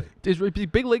 Potentially. Is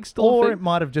Big League still a Or thing? It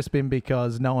might have just been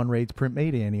because no one reads print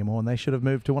media anymore, and they should have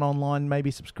moved to an online, maybe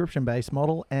subscription-based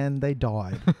model, and they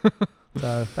died.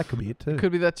 So that could be it too.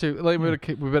 Could be that too.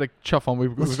 We better chuff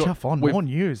on. Let's chuff on. More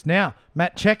news. Now,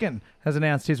 Matt Checken has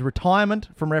announced his retirement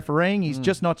from refereeing. He's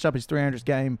just notched up his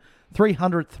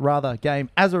 300th game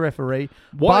as a referee.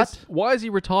 Why is he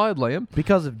retired, Liam?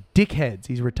 Because of dickheads,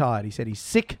 he's retired. He said he's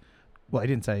sick. Well, he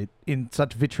didn't say it in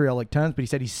such vitriolic terms, but he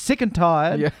said he's sick and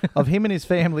tired of him and his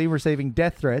family receiving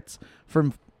death threats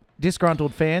from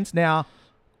disgruntled fans. Now,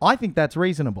 I think that's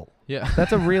reasonable. Yeah.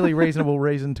 That's a really reasonable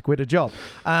reason to quit a job.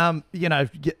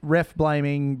 Ref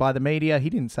blaming by the media. He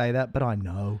didn't say that, but I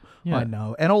know. Yeah. I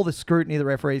know. And all the scrutiny the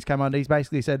referees come under, he's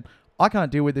basically said, I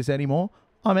can't deal with this anymore.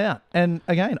 I'm out. And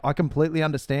again, I completely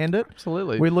understand it.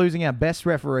 Absolutely. We're losing our best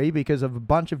referee because of a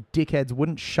bunch of dickheads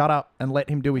wouldn't shut up and let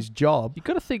him do his job. You've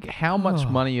got to think how much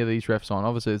money are these refs on.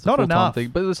 Obviously, it's a not full-time enough thing.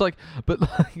 But it's but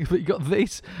you got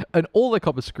these, and all their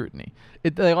copper scrutiny.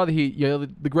 They either hear,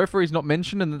 the referee's not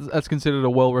mentioned, and that's considered a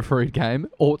well-refereed game,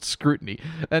 or it's scrutiny.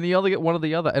 And you either get one or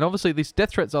the other. And obviously, these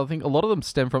death threats, I think a lot of them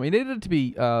stem from, it needed to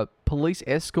be police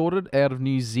escorted out of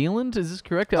New Zealand. Is this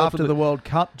correct? After the World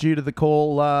Cup, due to the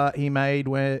call he made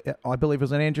where, I believe it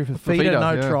was an Andrew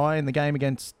Fafita, try in the game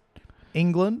against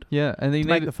England. Yeah, and he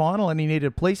made the final, and he needed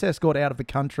a police escort out of the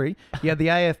country. He had the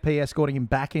AFP escorting him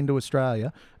back into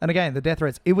Australia. And again, the death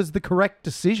threats, it was the correct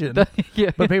decision. But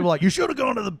people are like, you should have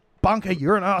gone to the bunker,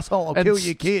 you're an asshole, I'll kill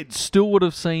your kids. Still would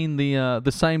have seen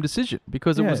the same decision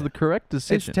because it was the correct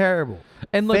decision. It's terrible.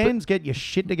 And fans, get your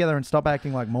shit together and stop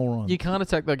acting like morons. You can't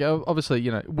attack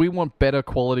obviously, we want better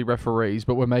quality referees,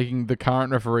 but we're making the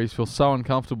current referees feel so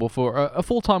uncomfortable for a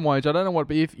full-time wage. I don't know what,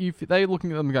 but if they're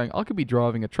looking at them going, I could be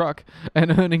driving a truck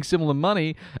and earning similar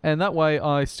money, and that way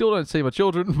I still don't see my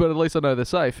children, but at least I know they're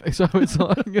safe. So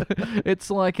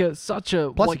it's like such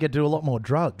a... Plus you get to do a lot more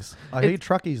drugs. I hear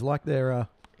truckies like their...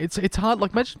 It's hard.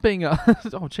 Like, imagine being oh,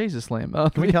 Jesus, Lamb.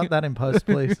 Can we cut that in post,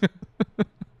 please?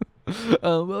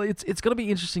 Well, it's going to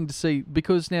be interesting to see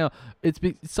because now it's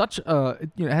such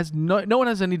has no one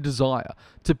has any desire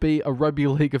to be a rugby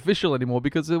league official anymore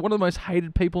because they're one of the most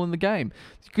hated people in the game.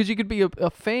 Because you could be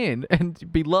a fan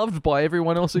and be loved by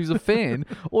everyone else who's a fan,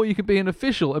 or you could be an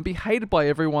official and be hated by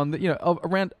everyone that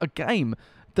around a game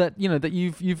that that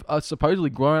you've supposedly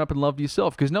grown up and loved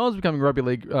yourself, because no one's becoming a rugby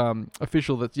league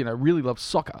official that really loves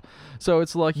soccer. So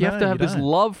it's like you have to have this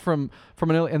love from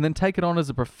an early, and then take it on as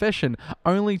a profession,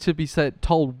 only to be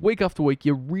told week after week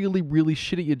you're really, really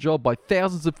shit at your job by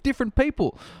thousands of different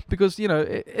people. Because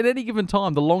at any given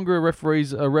time, the longer a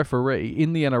referee's a referee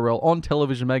in the NRL on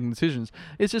television making decisions,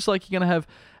 it's just like you're going to have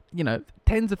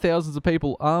tens of thousands of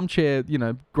people, armchair,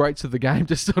 greats of the game,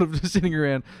 just sort of just sitting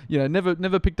around,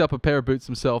 never picked up a pair of boots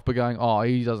himself, but going, oh,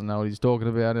 he doesn't know what he's talking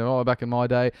about, and oh, back in my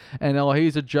day, and oh,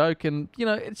 he's a joke, and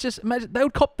it's just, imagine, they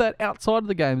would cop that outside of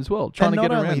the game as well, trying to get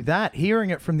around. And not only that, hearing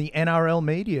it from the NRL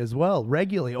media as well,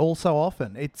 regularly, all so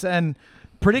often. And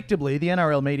predictably, the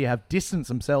NRL media have distanced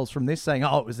themselves from this, saying,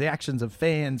 oh, it was the actions of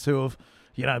fans who have,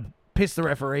 pissed the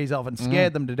referees off and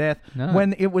scared them to death,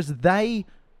 when it was they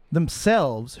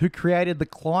themselves who created the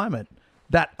climate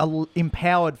that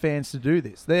empowered fans to do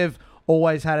this. They've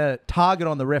always had a target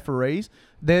on the referees.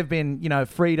 They've been,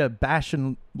 free to bash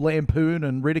and lampoon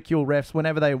and ridicule refs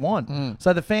whenever they want.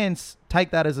 So the fans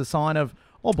take that as a sign of,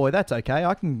 oh boy, that's okay.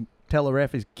 I can tell a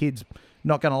ref his kid's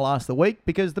not going to last the week,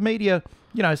 because the media,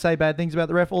 say bad things about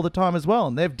the ref all the time as well.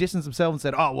 And they've distanced themselves and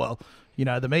said, oh, well,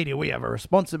 the media, we have a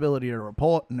responsibility to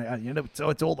report, and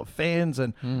so it's all the fans,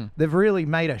 and they've really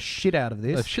made a shit out of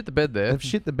this. They've shit the bed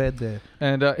there.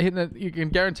 And you can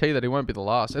guarantee that he won't be the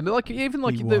last. And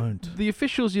even the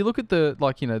officials, you look at the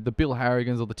Bill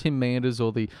Harrigans or the Tim Manders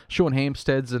or the Sean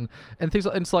Hampsteads and things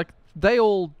like, and it's like they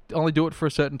all only do it for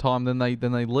a certain time, then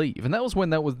they leave. And that was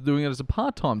when that was doing it as a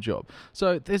part-time job.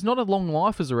 So there's not a long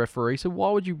life as a referee, so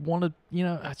why would you want to,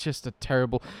 it's just a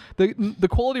terrible... The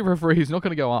quality of referee is not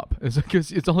going to go up,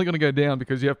 because it's only going to go down,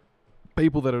 because you have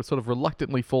people that are sort of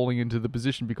reluctantly falling into the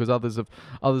position because others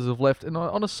have left. And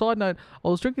on a side note, I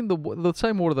was drinking the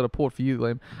same water that I poured for you,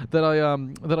 Liam, that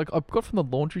I got from the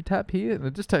laundry tap here, and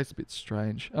it just tastes a bit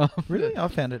strange. Really? I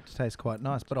found it to taste quite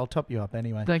nice, but I'll top you up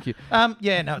anyway. Thank you.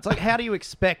 It's like, how do you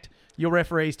expect your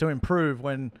referees to improve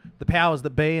when the powers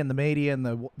that be and the media and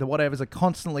the whatevers are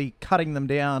constantly cutting them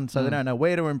down so they don't know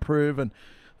where to improve? And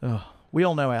we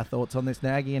all know our thoughts on this,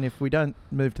 Nagy, and if we don't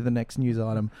move to the next news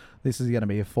item, this is going to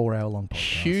be a 4-hour-long podcast.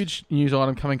 Huge news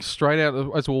item coming straight out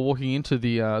as we're walking into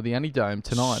the Annie Dome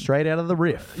tonight. Straight out of the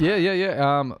riff.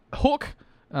 Yeah. Hook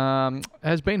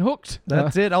has been hooked.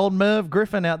 That's it. Old Merv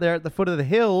Griffin out there at the foot of the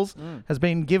hills has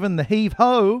been given the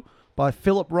heave-ho by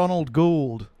Philip Ronald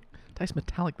Gould. Tastes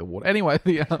metallic, the water. Anyway,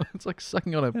 it's like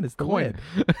sucking on a coin.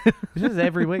 This is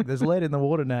every week. There's lead in the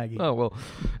water, Nagy. Oh, well,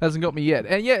 hasn't got me yet.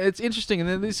 And yeah, it's interesting. And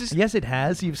then this is... Yes, it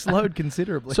has. You've slowed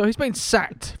considerably. So he's been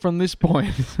sacked from this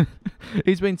point.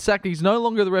 He's been sacked. He's no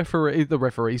longer the referee.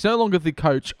 He's no longer the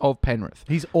coach of Penrith.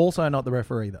 He's also not the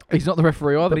referee, though. He's not the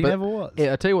referee either. But he never was.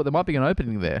 Yeah, I tell you what, there might be an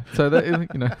opening there. So that,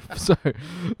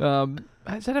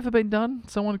 has that ever been done?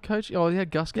 Someone coach? Oh, yeah,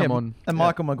 Gus come on. And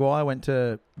Michael Maguire went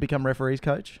to become referee's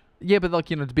coach. Yeah, but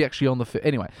to be actually on the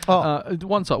anyway.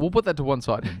 One side. We'll put that to one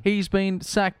side. He's been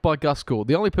sacked by Gus Gould.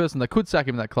 The only person that could sack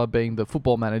him in that club being the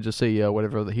football manager, CEO,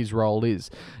 whatever his role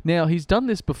is. Now he's done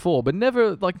this before, but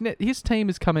never his team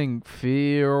is coming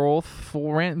fifth.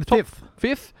 They've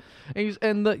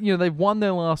won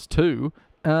their last two.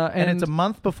 And it's a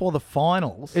month before the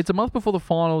finals.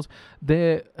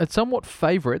 They're somewhat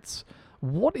favourites.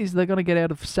 What is they going to get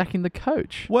out of sacking the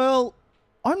coach? Well,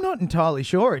 I'm not entirely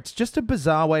sure. It's just a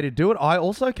bizarre way to do it. I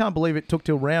also can't believe it took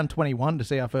till round 21 to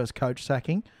see our first coach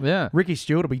sacking. Yeah. Ricky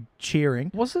Stewart will be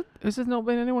cheering. Was it? Has there not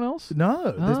been anyone else?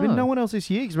 No. There's been no one else this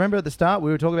year. Because remember at the start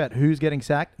we were talking about who's getting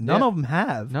sacked. None of them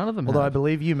have. Although I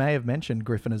believe you may have mentioned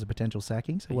Griffin as a potential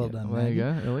sacking. So well done, there you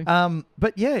go, Ellie.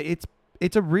 But yeah, it's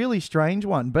a really strange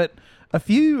one. But a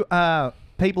few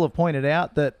people have pointed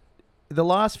out that the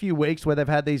last few weeks where they've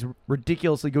had these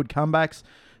ridiculously good comebacks,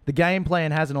 the game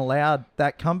plan hasn't allowed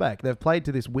that comeback. They've played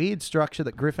to this weird structure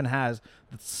that Griffin has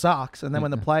that sucks, and then when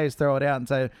the players throw it out and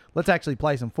say, let's actually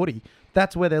play some footy,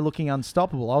 that's where they're looking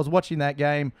unstoppable. I was watching that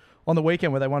game on the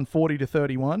weekend where they won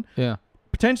 40-31. Yeah.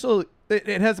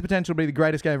 It has the potential to be the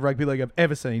greatest game of rugby league I've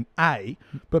ever seen, A,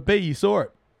 but B, you saw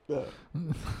it.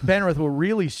 Penrith were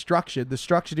really structured. The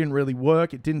structure didn't really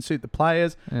work. It didn't suit the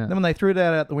players. Yeah. Then when they threw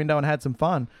that out the window and had some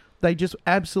fun, they just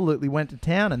absolutely went to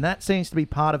town, and that seems to be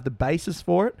part of the basis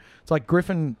for it. It's like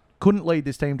Griffin couldn't lead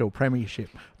this team to a premiership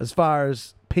as far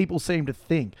as people seem to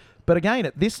think. But again,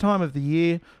 at this time of the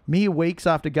year, mere weeks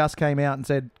after Gus came out and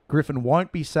said Griffin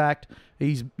won't be sacked,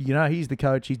 he's the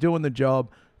coach, he's doing the job.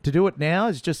 To do it now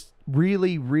is just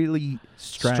really, really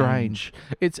strange.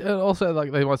 It's also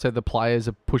like they might say the players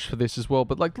are pushed for this as well,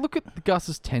 but look at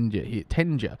Gus's tenure here.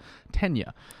 Tenure.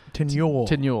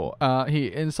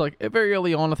 Here, and it's like very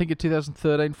early on. I think in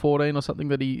 2013, 14 or something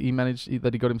that he managed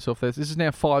that he got himself there. This is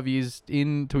now 5 years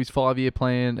into his 5-year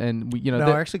plan, and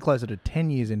actually closer to 10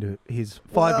 years into his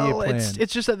 5-year plan.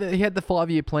 It's just that he had the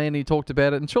 5-year plan. And he talked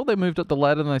about it, and sure they moved up the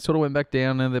ladder, and they sort of went back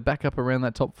down, and they're back up around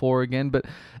that top 4 again. But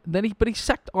then he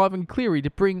sacked Ivan Cleary to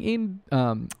bring in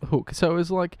Hook. So it was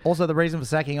like also the reason for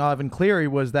sacking Ivan Cleary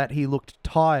was that he looked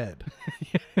tired.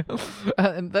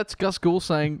 And that's Gus Gould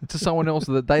saying to someone else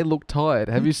that they look tired.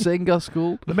 Have you seen Gus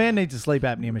Gould? The man needs a sleep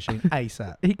apnea machine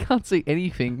ASAP. He can't see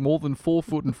anything more than 4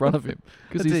 foot in front of him.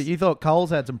 You thought Coles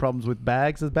had some problems with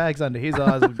bags. There's bags under his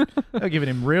eyes. They're giving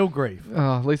him real grief.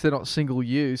 At least they're not single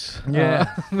use.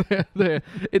 Yeah.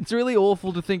 It's really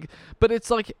awful to think. But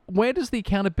it's like, where does the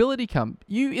accountability come?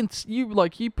 You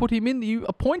put him in, you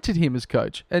appointed him as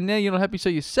coach, and now you're not happy, so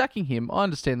you're sacking him. I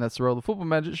understand that's the role of the football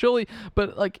manager, surely,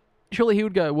 but surely he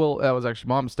would go, well, that was actually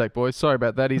my mistake, boys. Sorry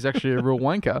about that. He's actually a real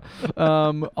wanker.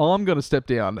 I'm going to step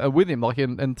down with him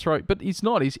and throw. But he's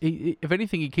not. He, if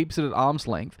anything, he keeps it at arm's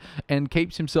length and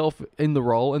keeps himself in the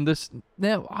role. And this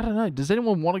now, I don't know. Does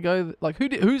anyone want to go?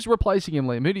 Who's replacing him,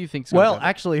 Liam? Who do you think's going to go?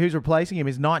 Actually, who's replacing him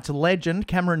is Knights legend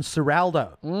Cameron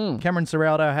Ciraldo. Cameron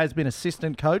Ciraldo has been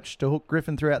assistant coach to Hook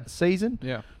Griffin throughout the season.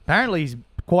 Yeah. Apparently, he's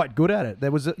quite good at it.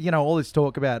 There was, all this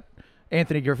talk about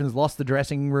Anthony Griffin's lost the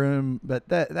dressing room, but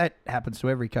that happens to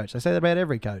every coach. They say that about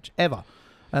every coach, ever.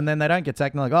 And then they don't get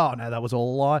sacked, and they're like, oh, no, that was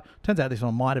all a lie. Turns out this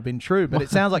one might have been true, but it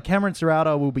sounds like Cameron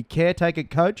Ciraldo will be caretaker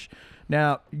coach.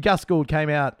 Now, Gus Gould came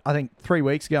out, I think, 3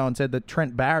 weeks ago and said that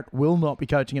Trent Barrett will not be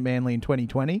coaching at Manly in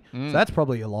 2020. So that's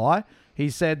probably a lie. He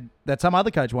said that some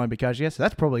other coach won't be coaching. Yes,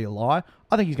 that's probably a lie.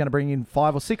 I think he's going to bring in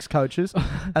 5 or 6 coaches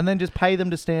and then just pay them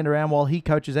to stand around while he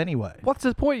coaches anyway. What's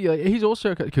the point? He's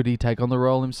also could he take on the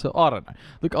role himself? I don't know.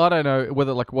 Look, I don't know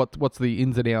whether what's the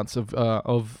ins and outs of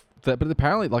that, but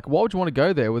apparently, why would you want to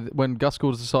go there when Gus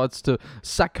Gould decides to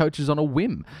sack coaches on a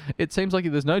whim? It seems like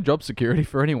there's no job security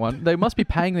for anyone. They must be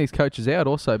paying these coaches out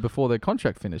also before their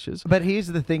contract finishes. But here's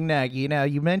the thing, Nagy. Now,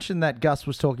 you mentioned that Gus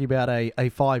was talking about a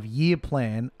 5-year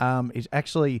plan. It's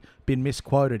actually been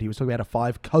misquoted. He was talking about a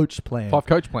 5-coach plan.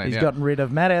 5-coach plan, He's gotten rid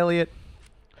of Matt Elliott,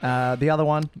 the other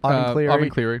one, Ivan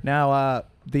Cleary. Now,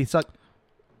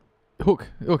 Hook.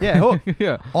 Yeah, Hook.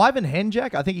 Yeah. Ivan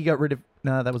Henjak, I think he got rid of...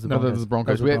 No, that was the Broncos. That was the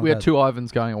Broncos. We had 2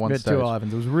 Ivans going at one stage. We had 2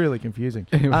 Ivans. It was really confusing.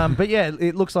 But yeah,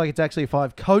 it looks like it's actually a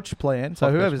 5-coach plan.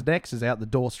 So whoever's next is out the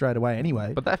door straight away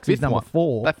anyway. But that 5th number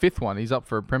 4. That 5th one, he's up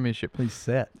for a premiership. He's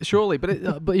set. Surely.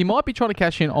 But he might be trying to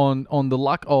cash in on the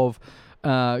luck of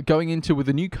going into with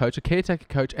a new coach, a caretaker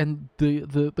coach, and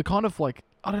the kind of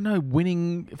I don't know,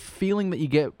 winning feeling that you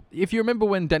get. If you remember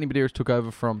when Danny Medeiros took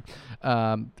over from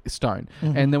Stone,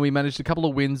 and then we managed a couple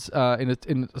of wins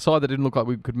in a side that didn't look like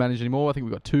we could manage anymore. I think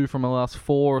we got 2 from the last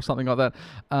 4 or something like that.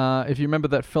 If you remember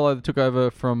that fellow that took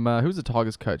over from, who was the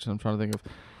Tigers coach? I'm trying to think of.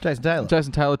 Jason Taylor.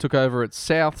 Jason Taylor took over at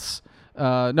Souths.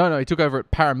 No, he took over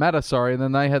at Parramatta, and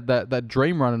then they had that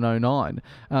dream run in 2009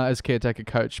 as caretaker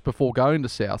coach before going to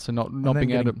South, so not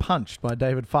being able to punched by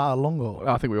David Farr-Longo.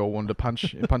 I think we all wanted to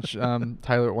punch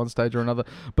Taylor at one stage or another.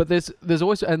 But there's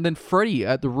always, and then Freddie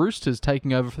at the Roosters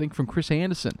taking over, I think, from Chris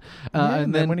Anderson,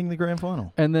 and then winning the grand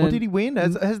final. And then, or did he win?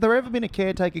 Has there ever been a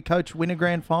caretaker coach win a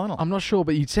grand final? I'm not sure,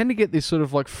 but you tend to get this sort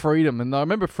of freedom. And I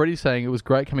remember Freddie saying it was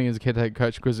great coming as a caretaker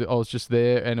coach because I was just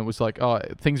there, and it was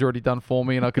things are already done for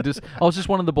me, and I could just I was just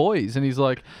one of the boys. And he's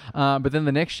like, but then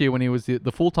the next year when he was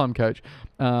the full-time coach,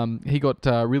 he got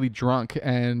really drunk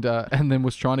and then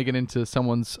was trying to get into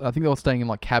someone's, I think they were staying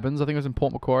in cabins, I think it was in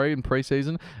Port Macquarie in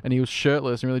pre-season, and he was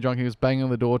shirtless and really drunk. He was banging on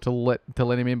the door to let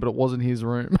him in, but it wasn't his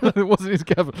room. It wasn't his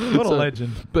cabin. What a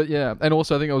legend. But yeah, and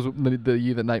also I think it was the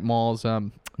year that Nate Miles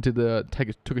took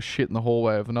a shit in the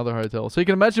hallway of another hotel. So you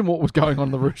can imagine what was going on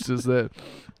in the Roosters there. A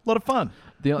lot of fun.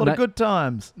 A lot of good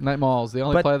times. Nate Miles, the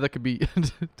only player that could be...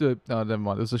 oh, never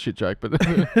mind. It was a shit joke, but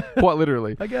quite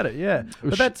literally. I get it, yeah.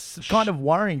 But that's kind of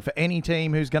worrying for any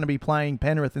team who's going to be playing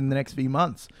Penrith in the next few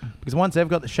months. Because once they've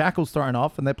got the shackles thrown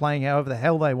off and they're playing however the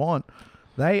hell they want,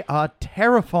 they are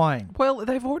terrifying. Well,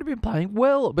 they've already been playing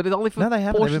well, but it's only for... No, they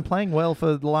haven't. They've been playing well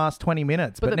for the last 20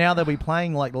 minutes. But now they'll be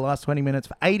playing the last 20 minutes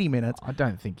for 80 minutes. I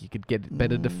don't think you could get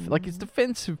better... it's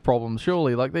defensive problems,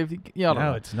 surely.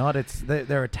 No, it's not.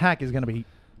 Their attack is going to be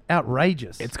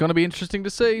outrageous. It's going to be interesting to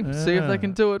see if they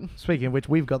can do it. Speaking of which,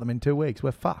 we've got them in 2 weeks.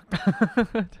 We're fucked.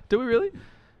 Do we really?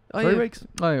 3 weeks.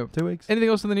 Oh, yeah. 2 weeks. Anything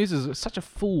else in the news? Is such a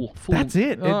full. That's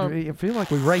it. I feel like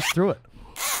we raced through it.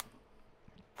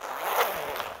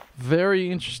 Very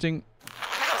interesting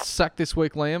sack this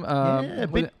week, Liam. A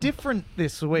bit different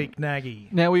this week, Nagy.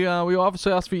 Now, we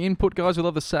obviously ask for your input, guys. We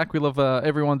love the sack. We love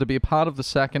everyone to be a part of the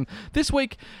sack. And this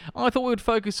week, I thought we would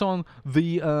focus on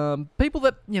the people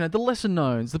that, the lesser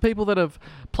knowns, the people that have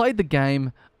played the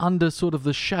game under sort of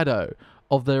the shadow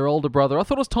of their older brother. I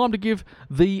thought it was time to give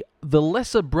the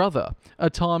lesser brother a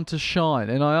time to shine.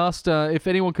 And I asked if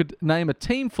anyone could name a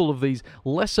team full of these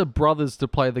lesser brothers to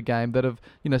play the game that have,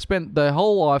 spent their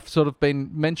whole life sort of been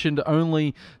mentioned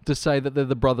only to say that they're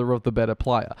the brother of the better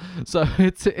player. So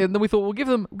and then we thought we'll give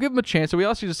them a chance. So we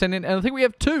asked you to send in, and I think we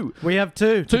have 2. We have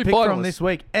 2 to pick finalists from this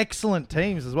week. Excellent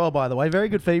teams as well, by the way. Very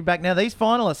good feedback. Now, these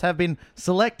finalists have been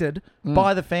selected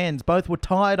by the fans. Both were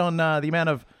tied on the amount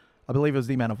of, I believe it was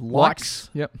the amount of likes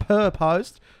per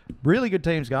post. Really good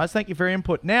teams, guys. Thank you for your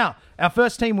input. Now, our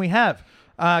first team we have,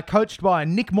 coached by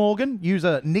Nick Morgan,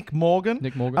 user Nick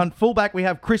Morgan. On fullback, we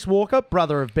have Chris Walker,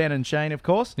 brother of Ben and Shane, of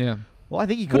course. Yeah. Well, I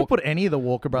think you could have put any of the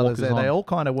Walker brothers there. They all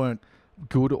kind of weren't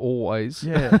good always.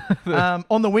 Yeah.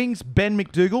 On the wings, Ben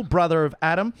McDougall, brother of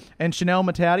Adam, and Chanel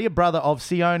Mataudia, brother of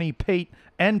Sione, Pete,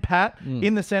 and Pat.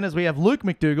 In the centres, we have Luke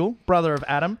McDougall, brother of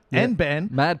Adam and Ben.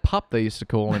 Mad Pup, they used to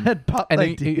call him. Mad Pup,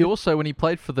 and he also, when he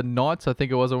played for the Knights, I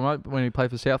think it was, or when he played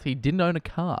for South, he didn't own a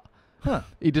car. Huh.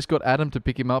 He just got Adam to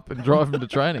pick him up and drive him to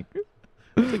training.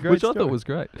 Which I thought was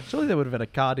great. Surely they would have had a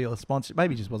car deal, a sponsor.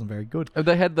 Maybe it just wasn't very good.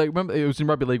 They remember it was in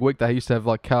Rugby League Week. They used to have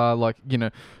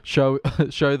show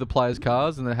the players'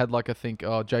 cars, and they had I think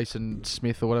Jason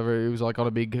Smith or whatever. He was on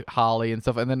a big Harley and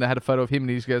stuff, and then they had a photo of him,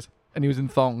 and he just goes, and he was in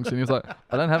thongs, and he was like,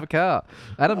 I don't have a car.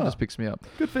 Adam just picks me up.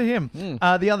 Good for him.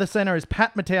 The other centre is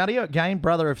Pat Mataudia, again,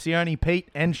 brother of Sione, Pete,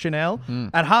 and Chanel.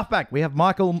 At halfback, we have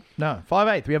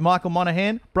 5'8". We have Michael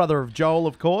Monaghan, brother of Joel,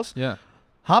 of course. Yeah.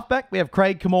 Halfback, we have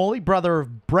Craig Camorley, brother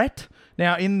of Brett.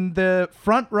 Now, in the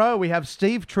front row, we have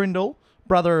Steve Trindle,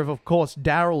 brother of course,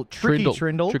 Daryl Tricky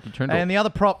Trindle. And the other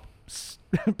prop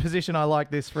position I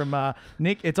like this from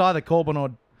Nick, it's either Corbin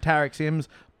or Tarek Sims.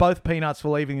 Both peanuts for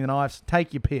leaving the knives.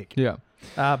 Take your pick. Yeah.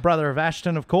 Brother of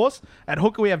Ashton, of course. At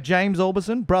hooker, we have James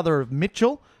Orbison, brother of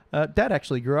Mitchell. Dad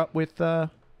actually grew up with the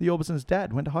Orbison's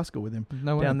dad. Went to high school with him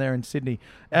down there in Sydney.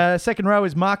 Second row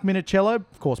is Mark Minicello,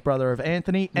 of course, brother of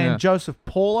Anthony. And Joseph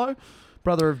Paulo,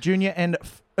 brother of Junior. And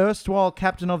erstwhile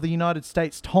captain of the United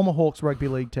States Tomahawks rugby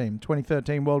league team,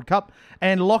 2013 World Cup.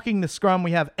 And locking the scrum,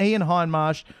 we have Ian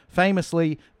Hindmarsh,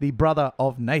 famously the brother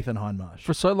of Nathan Hindmarsh.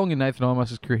 For so long in Nathan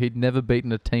Hindmarsh's career, he'd never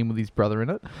beaten a team with his brother in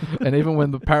it. And even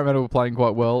when the Parramatta were playing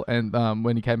quite well, and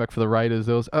when he came back for the Raiders,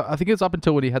 there was I think it was up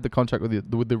until when he had the contract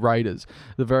with the Raiders,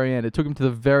 the very end. It took him to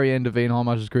the very end of Ian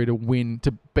Hindmarsh's career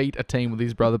to beat a team with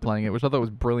his brother playing it, which I thought was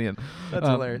brilliant. That's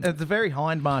hilarious. It's a very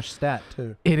Hindmarsh stat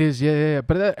too. It is, yeah.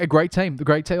 But a great team,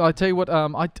 I tell you what,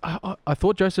 I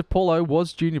thought Joseph Paulo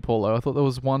was Junior Paulo. I thought there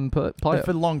was one player.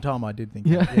 For a long time, I did think.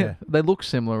 Yeah. They look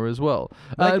similar as well.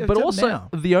 But also, now.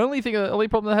 the only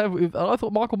problem I have with, I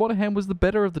thought Michael Monaghan was the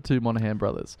better of the two Monaghan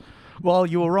brothers. Well,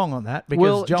 you were wrong on that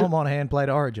because Joel Monaghan played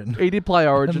Origin. He did play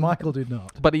Origin. And Michael did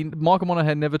not. But Michael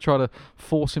Monaghan never tried to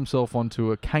force himself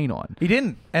onto a canine. He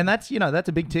didn't. And that's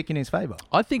a big tick in his favour.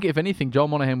 I think, if anything, Joel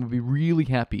Monaghan would be really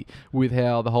happy with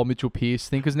how the whole Mitchell Pearce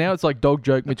thing, because now it's like dog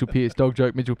joke Mitchell Pearce, dog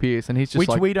joke Mitchell Pearce, and he's just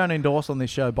Which we don't endorse on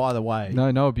this show, by the way.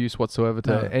 No abuse whatsoever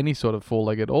to any sort of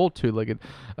four-legged or two-legged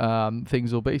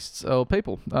things or beasts or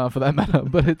people, for that matter.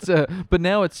 But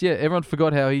now it's, everyone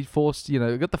forgot how he forced,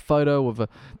 got the photo of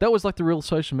that was like the real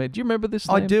social media. Do you remember this?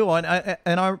 I do, and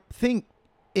I think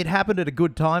it happened at a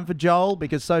good time for Joel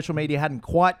because social media hadn't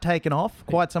quite taken off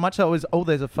quite so much. So it was,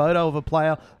 there's a photo of a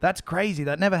player. That's crazy.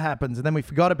 That never happens. And then we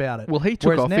forgot about it. Well, he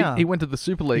took off. Now, he went to the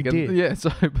Super League. He did. Yeah,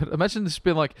 but imagine this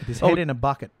being like... His head in a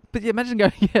bucket. But imagine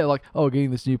going,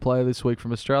 getting this new player this week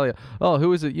from Australia. Oh,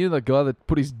 who is it? You know that guy that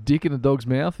put his dick in a dog's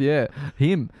mouth? Yeah,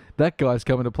 him. That guy's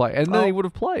coming to play. And then he would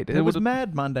have played. It was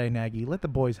Mad Monday, Nagy. Let the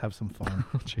boys have some fun.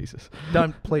 Oh, Jesus.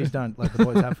 Please don't let the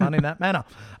boys have fun in that manner.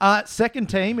 Second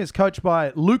team is coached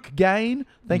by Luke Gain.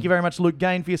 Thank you very much, Luke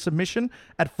Gain, for your submission.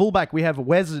 At fullback, we have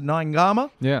Wes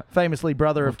Nyangama. Yeah. Famously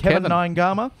brother of Kevin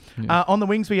Nyangama. Yeah. On the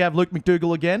wings, we have Luke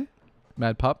McDougall again.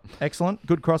 Mad pup. Excellent.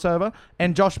 Good crossover.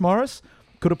 And Josh Morris.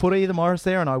 Could have put either Morris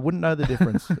there and I wouldn't know the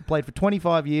difference. Played for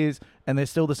 25 years and they're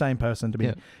still the same person to me.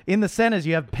 Yeah. In the centres,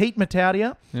 you have Pete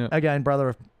Mataudia. Yeah. Again, brother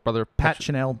of Pat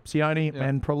Chanel, Sione,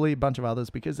 and probably a bunch of others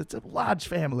because it's a large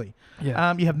family.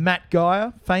 Yeah. You have Matt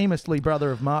Geyer, famously brother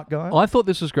of Mark Geyer. I thought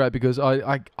this was great because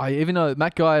I even though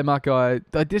Matt Geyer and Mark Geyer,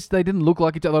 they didn't look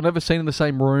like each other. I've never seen in the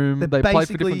same room. They played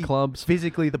for different clubs.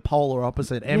 Physically the polar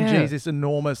opposite. MG's this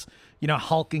enormous,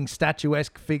 hulking,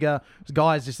 statuesque figure. This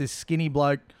guy's just this skinny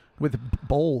bloke with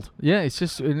bald. Yeah, it's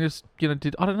just I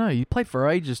don't know. He played for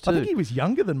ages too. I think he was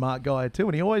younger than Mark Geyer too,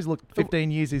 and he always looked 15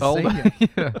 years his senior.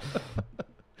 Yeah.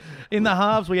 In the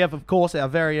halves, we have, of course, our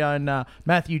very own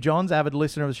Matthew Johns, avid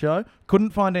listener of the show.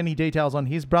 Couldn't find any details on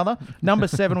his brother. Number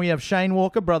 7, we have Shane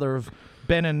Walker, brother of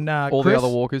Ben and all Chris. The other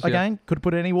Walkers. Again, could have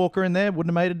put any Walker in there, wouldn't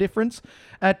have made a difference.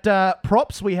 At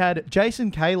props, we had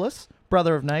Jason Kalis,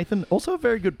 brother of Nathan, also a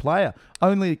very good player,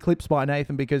 only eclipsed by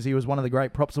Nathan because he was one of the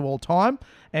great props of all time.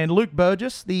 And Luke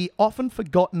Burgess, the often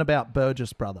forgotten about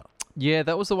Burgess brother. Yeah,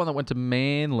 that was the one that went to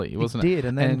Manly, wasn't it? He did,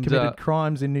 and then committed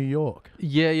crimes in New York.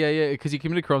 Yeah, because he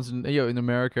committed crimes in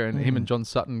America, and him and John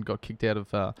Sutton got kicked out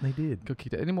of... They did. Got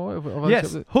kicked out. Any more?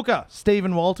 Yes, hooker,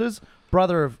 Stephen Walters,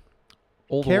 brother of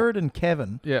Kerrod and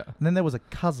Kevin. Yeah. And then there was a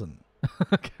cousin.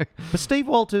 Okay. But Steve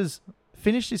Walters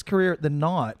finished his career at the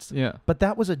Knights, but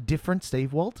that was a different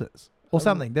Steve Walters. Or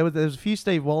something. There was a few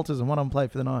Steve Walters and one of them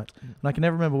played for the Knights. And I can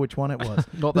never remember which one it was.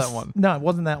 Not that one. No, it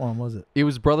wasn't that one, was it? He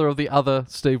was brother of the other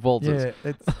Steve Walters.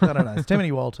 Yeah, I don't know. It's too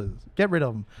many Walters. Get rid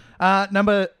of them.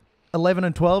 Number 11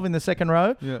 and 12 in the second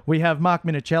row. Yeah. We have Mark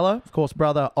Minicello, of course,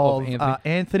 brother of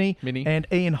Anthony. And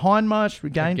Ian Hindmarsh,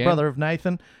 again, brother of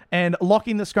Nathan. And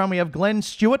locking the scrum, we have Glenn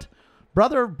Stewart,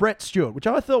 brother of Brett Stewart, which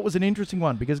I thought was an interesting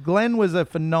one because Glenn was a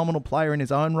phenomenal player in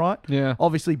his own right. Yeah.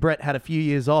 Obviously, Brett had a few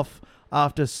years off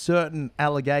after certain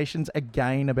allegations,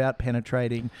 again, about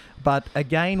penetrating. But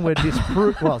again, were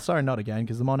disproved. Well, sorry, not again,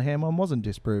 because the Monaghan one wasn't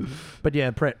disproved. But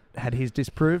yeah, Brett had his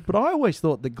disproved. But I always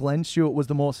thought that Glenn Stewart was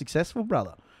the more successful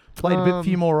brother. Played a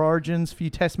few more Origins, few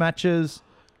Test matches.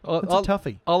 It's a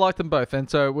toughie. I like them both. And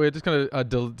so we're just going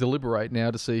to deliberate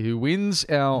now to see who wins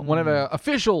one of our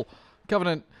official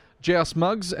Covenant Joust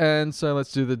mugs. And so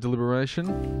let's do the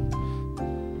deliberation.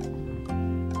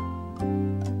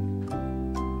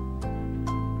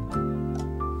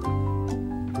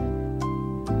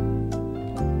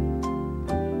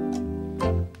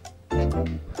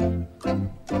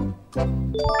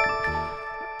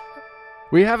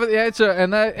 We have the answer,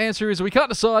 and that answer is we can't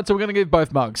decide, so we're going to give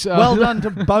both mugs. Well done to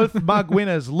both mug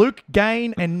winners. Luke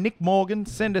Gain and Nick Morgan.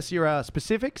 Send us your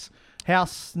specifics,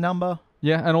 house number.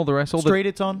 Yeah, and all the rest. All Street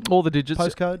it's on. All the digits.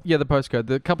 Postcode. Yeah, the postcode.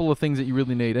 The couple of things that you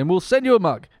really need. And we'll send you a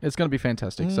mug. It's going to be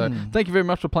fantastic. So thank you very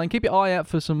much for playing. Keep your eye out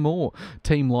for some more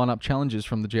team lineup challenges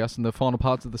from the Joust in the final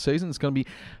parts of the season. It's going to be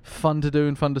fun to do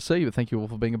and fun to see. But thank you all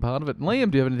for being a part of it. And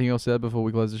Liam, do you have anything else to add before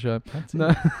we close the show?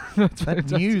 That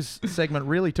news segment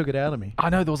really took it out of me. I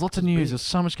know. There was lots of news. There's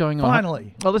so much going on.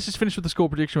 Finally. Well, let's just finish with the score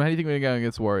prediction. How do you think we're going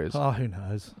against the Warriors? Oh, who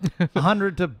knows?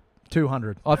 100 to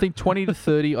 200. I think 20 to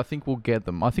 30, I think we'll get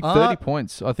them. I think 30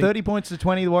 points. I think 30 points to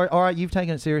 20. All right, you've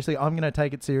taken it seriously. I'm going to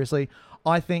take it seriously.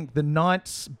 I think the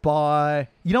Knights by...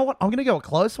 You know what? I'm going to go a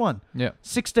close one. Yeah.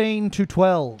 16 to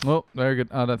 12. Well, very good.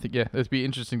 I don't think... Yeah, it'd be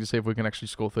interesting to see if we can actually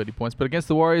score 30 points. But against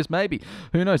the Warriors, maybe.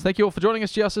 Who knows? Thank you all for joining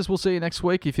us, Justice. We'll see you next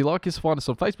week. If you like us, find us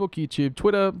on Facebook, YouTube,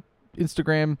 Twitter,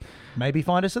 Instagram. Maybe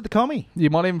find us at the Commie. You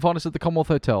might even find us at the Commonwealth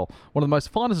Hotel, one of the most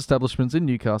finest establishments in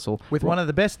Newcastle. With one of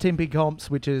the best tipping comps,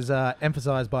 which is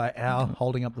emphasised by our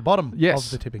holding up the bottom of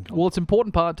the tipping comp. Well, it's an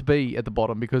important part to be at the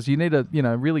bottom because you need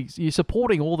really, you're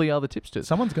supporting all the other tipsters.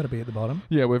 Someone's got to be at the bottom.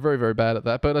 Yeah, we're very, very bad at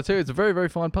that. But I tell you, it's a very, very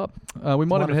fine pub. We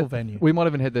might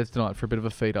even head there tonight for a bit of a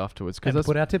feed afterwards. And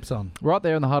put our tips on. Right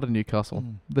there in the heart of Newcastle.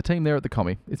 The team there at the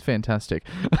Commie. It's fantastic.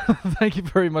 Thank you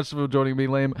very much for joining me,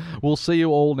 Liam. We'll see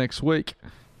you all next week.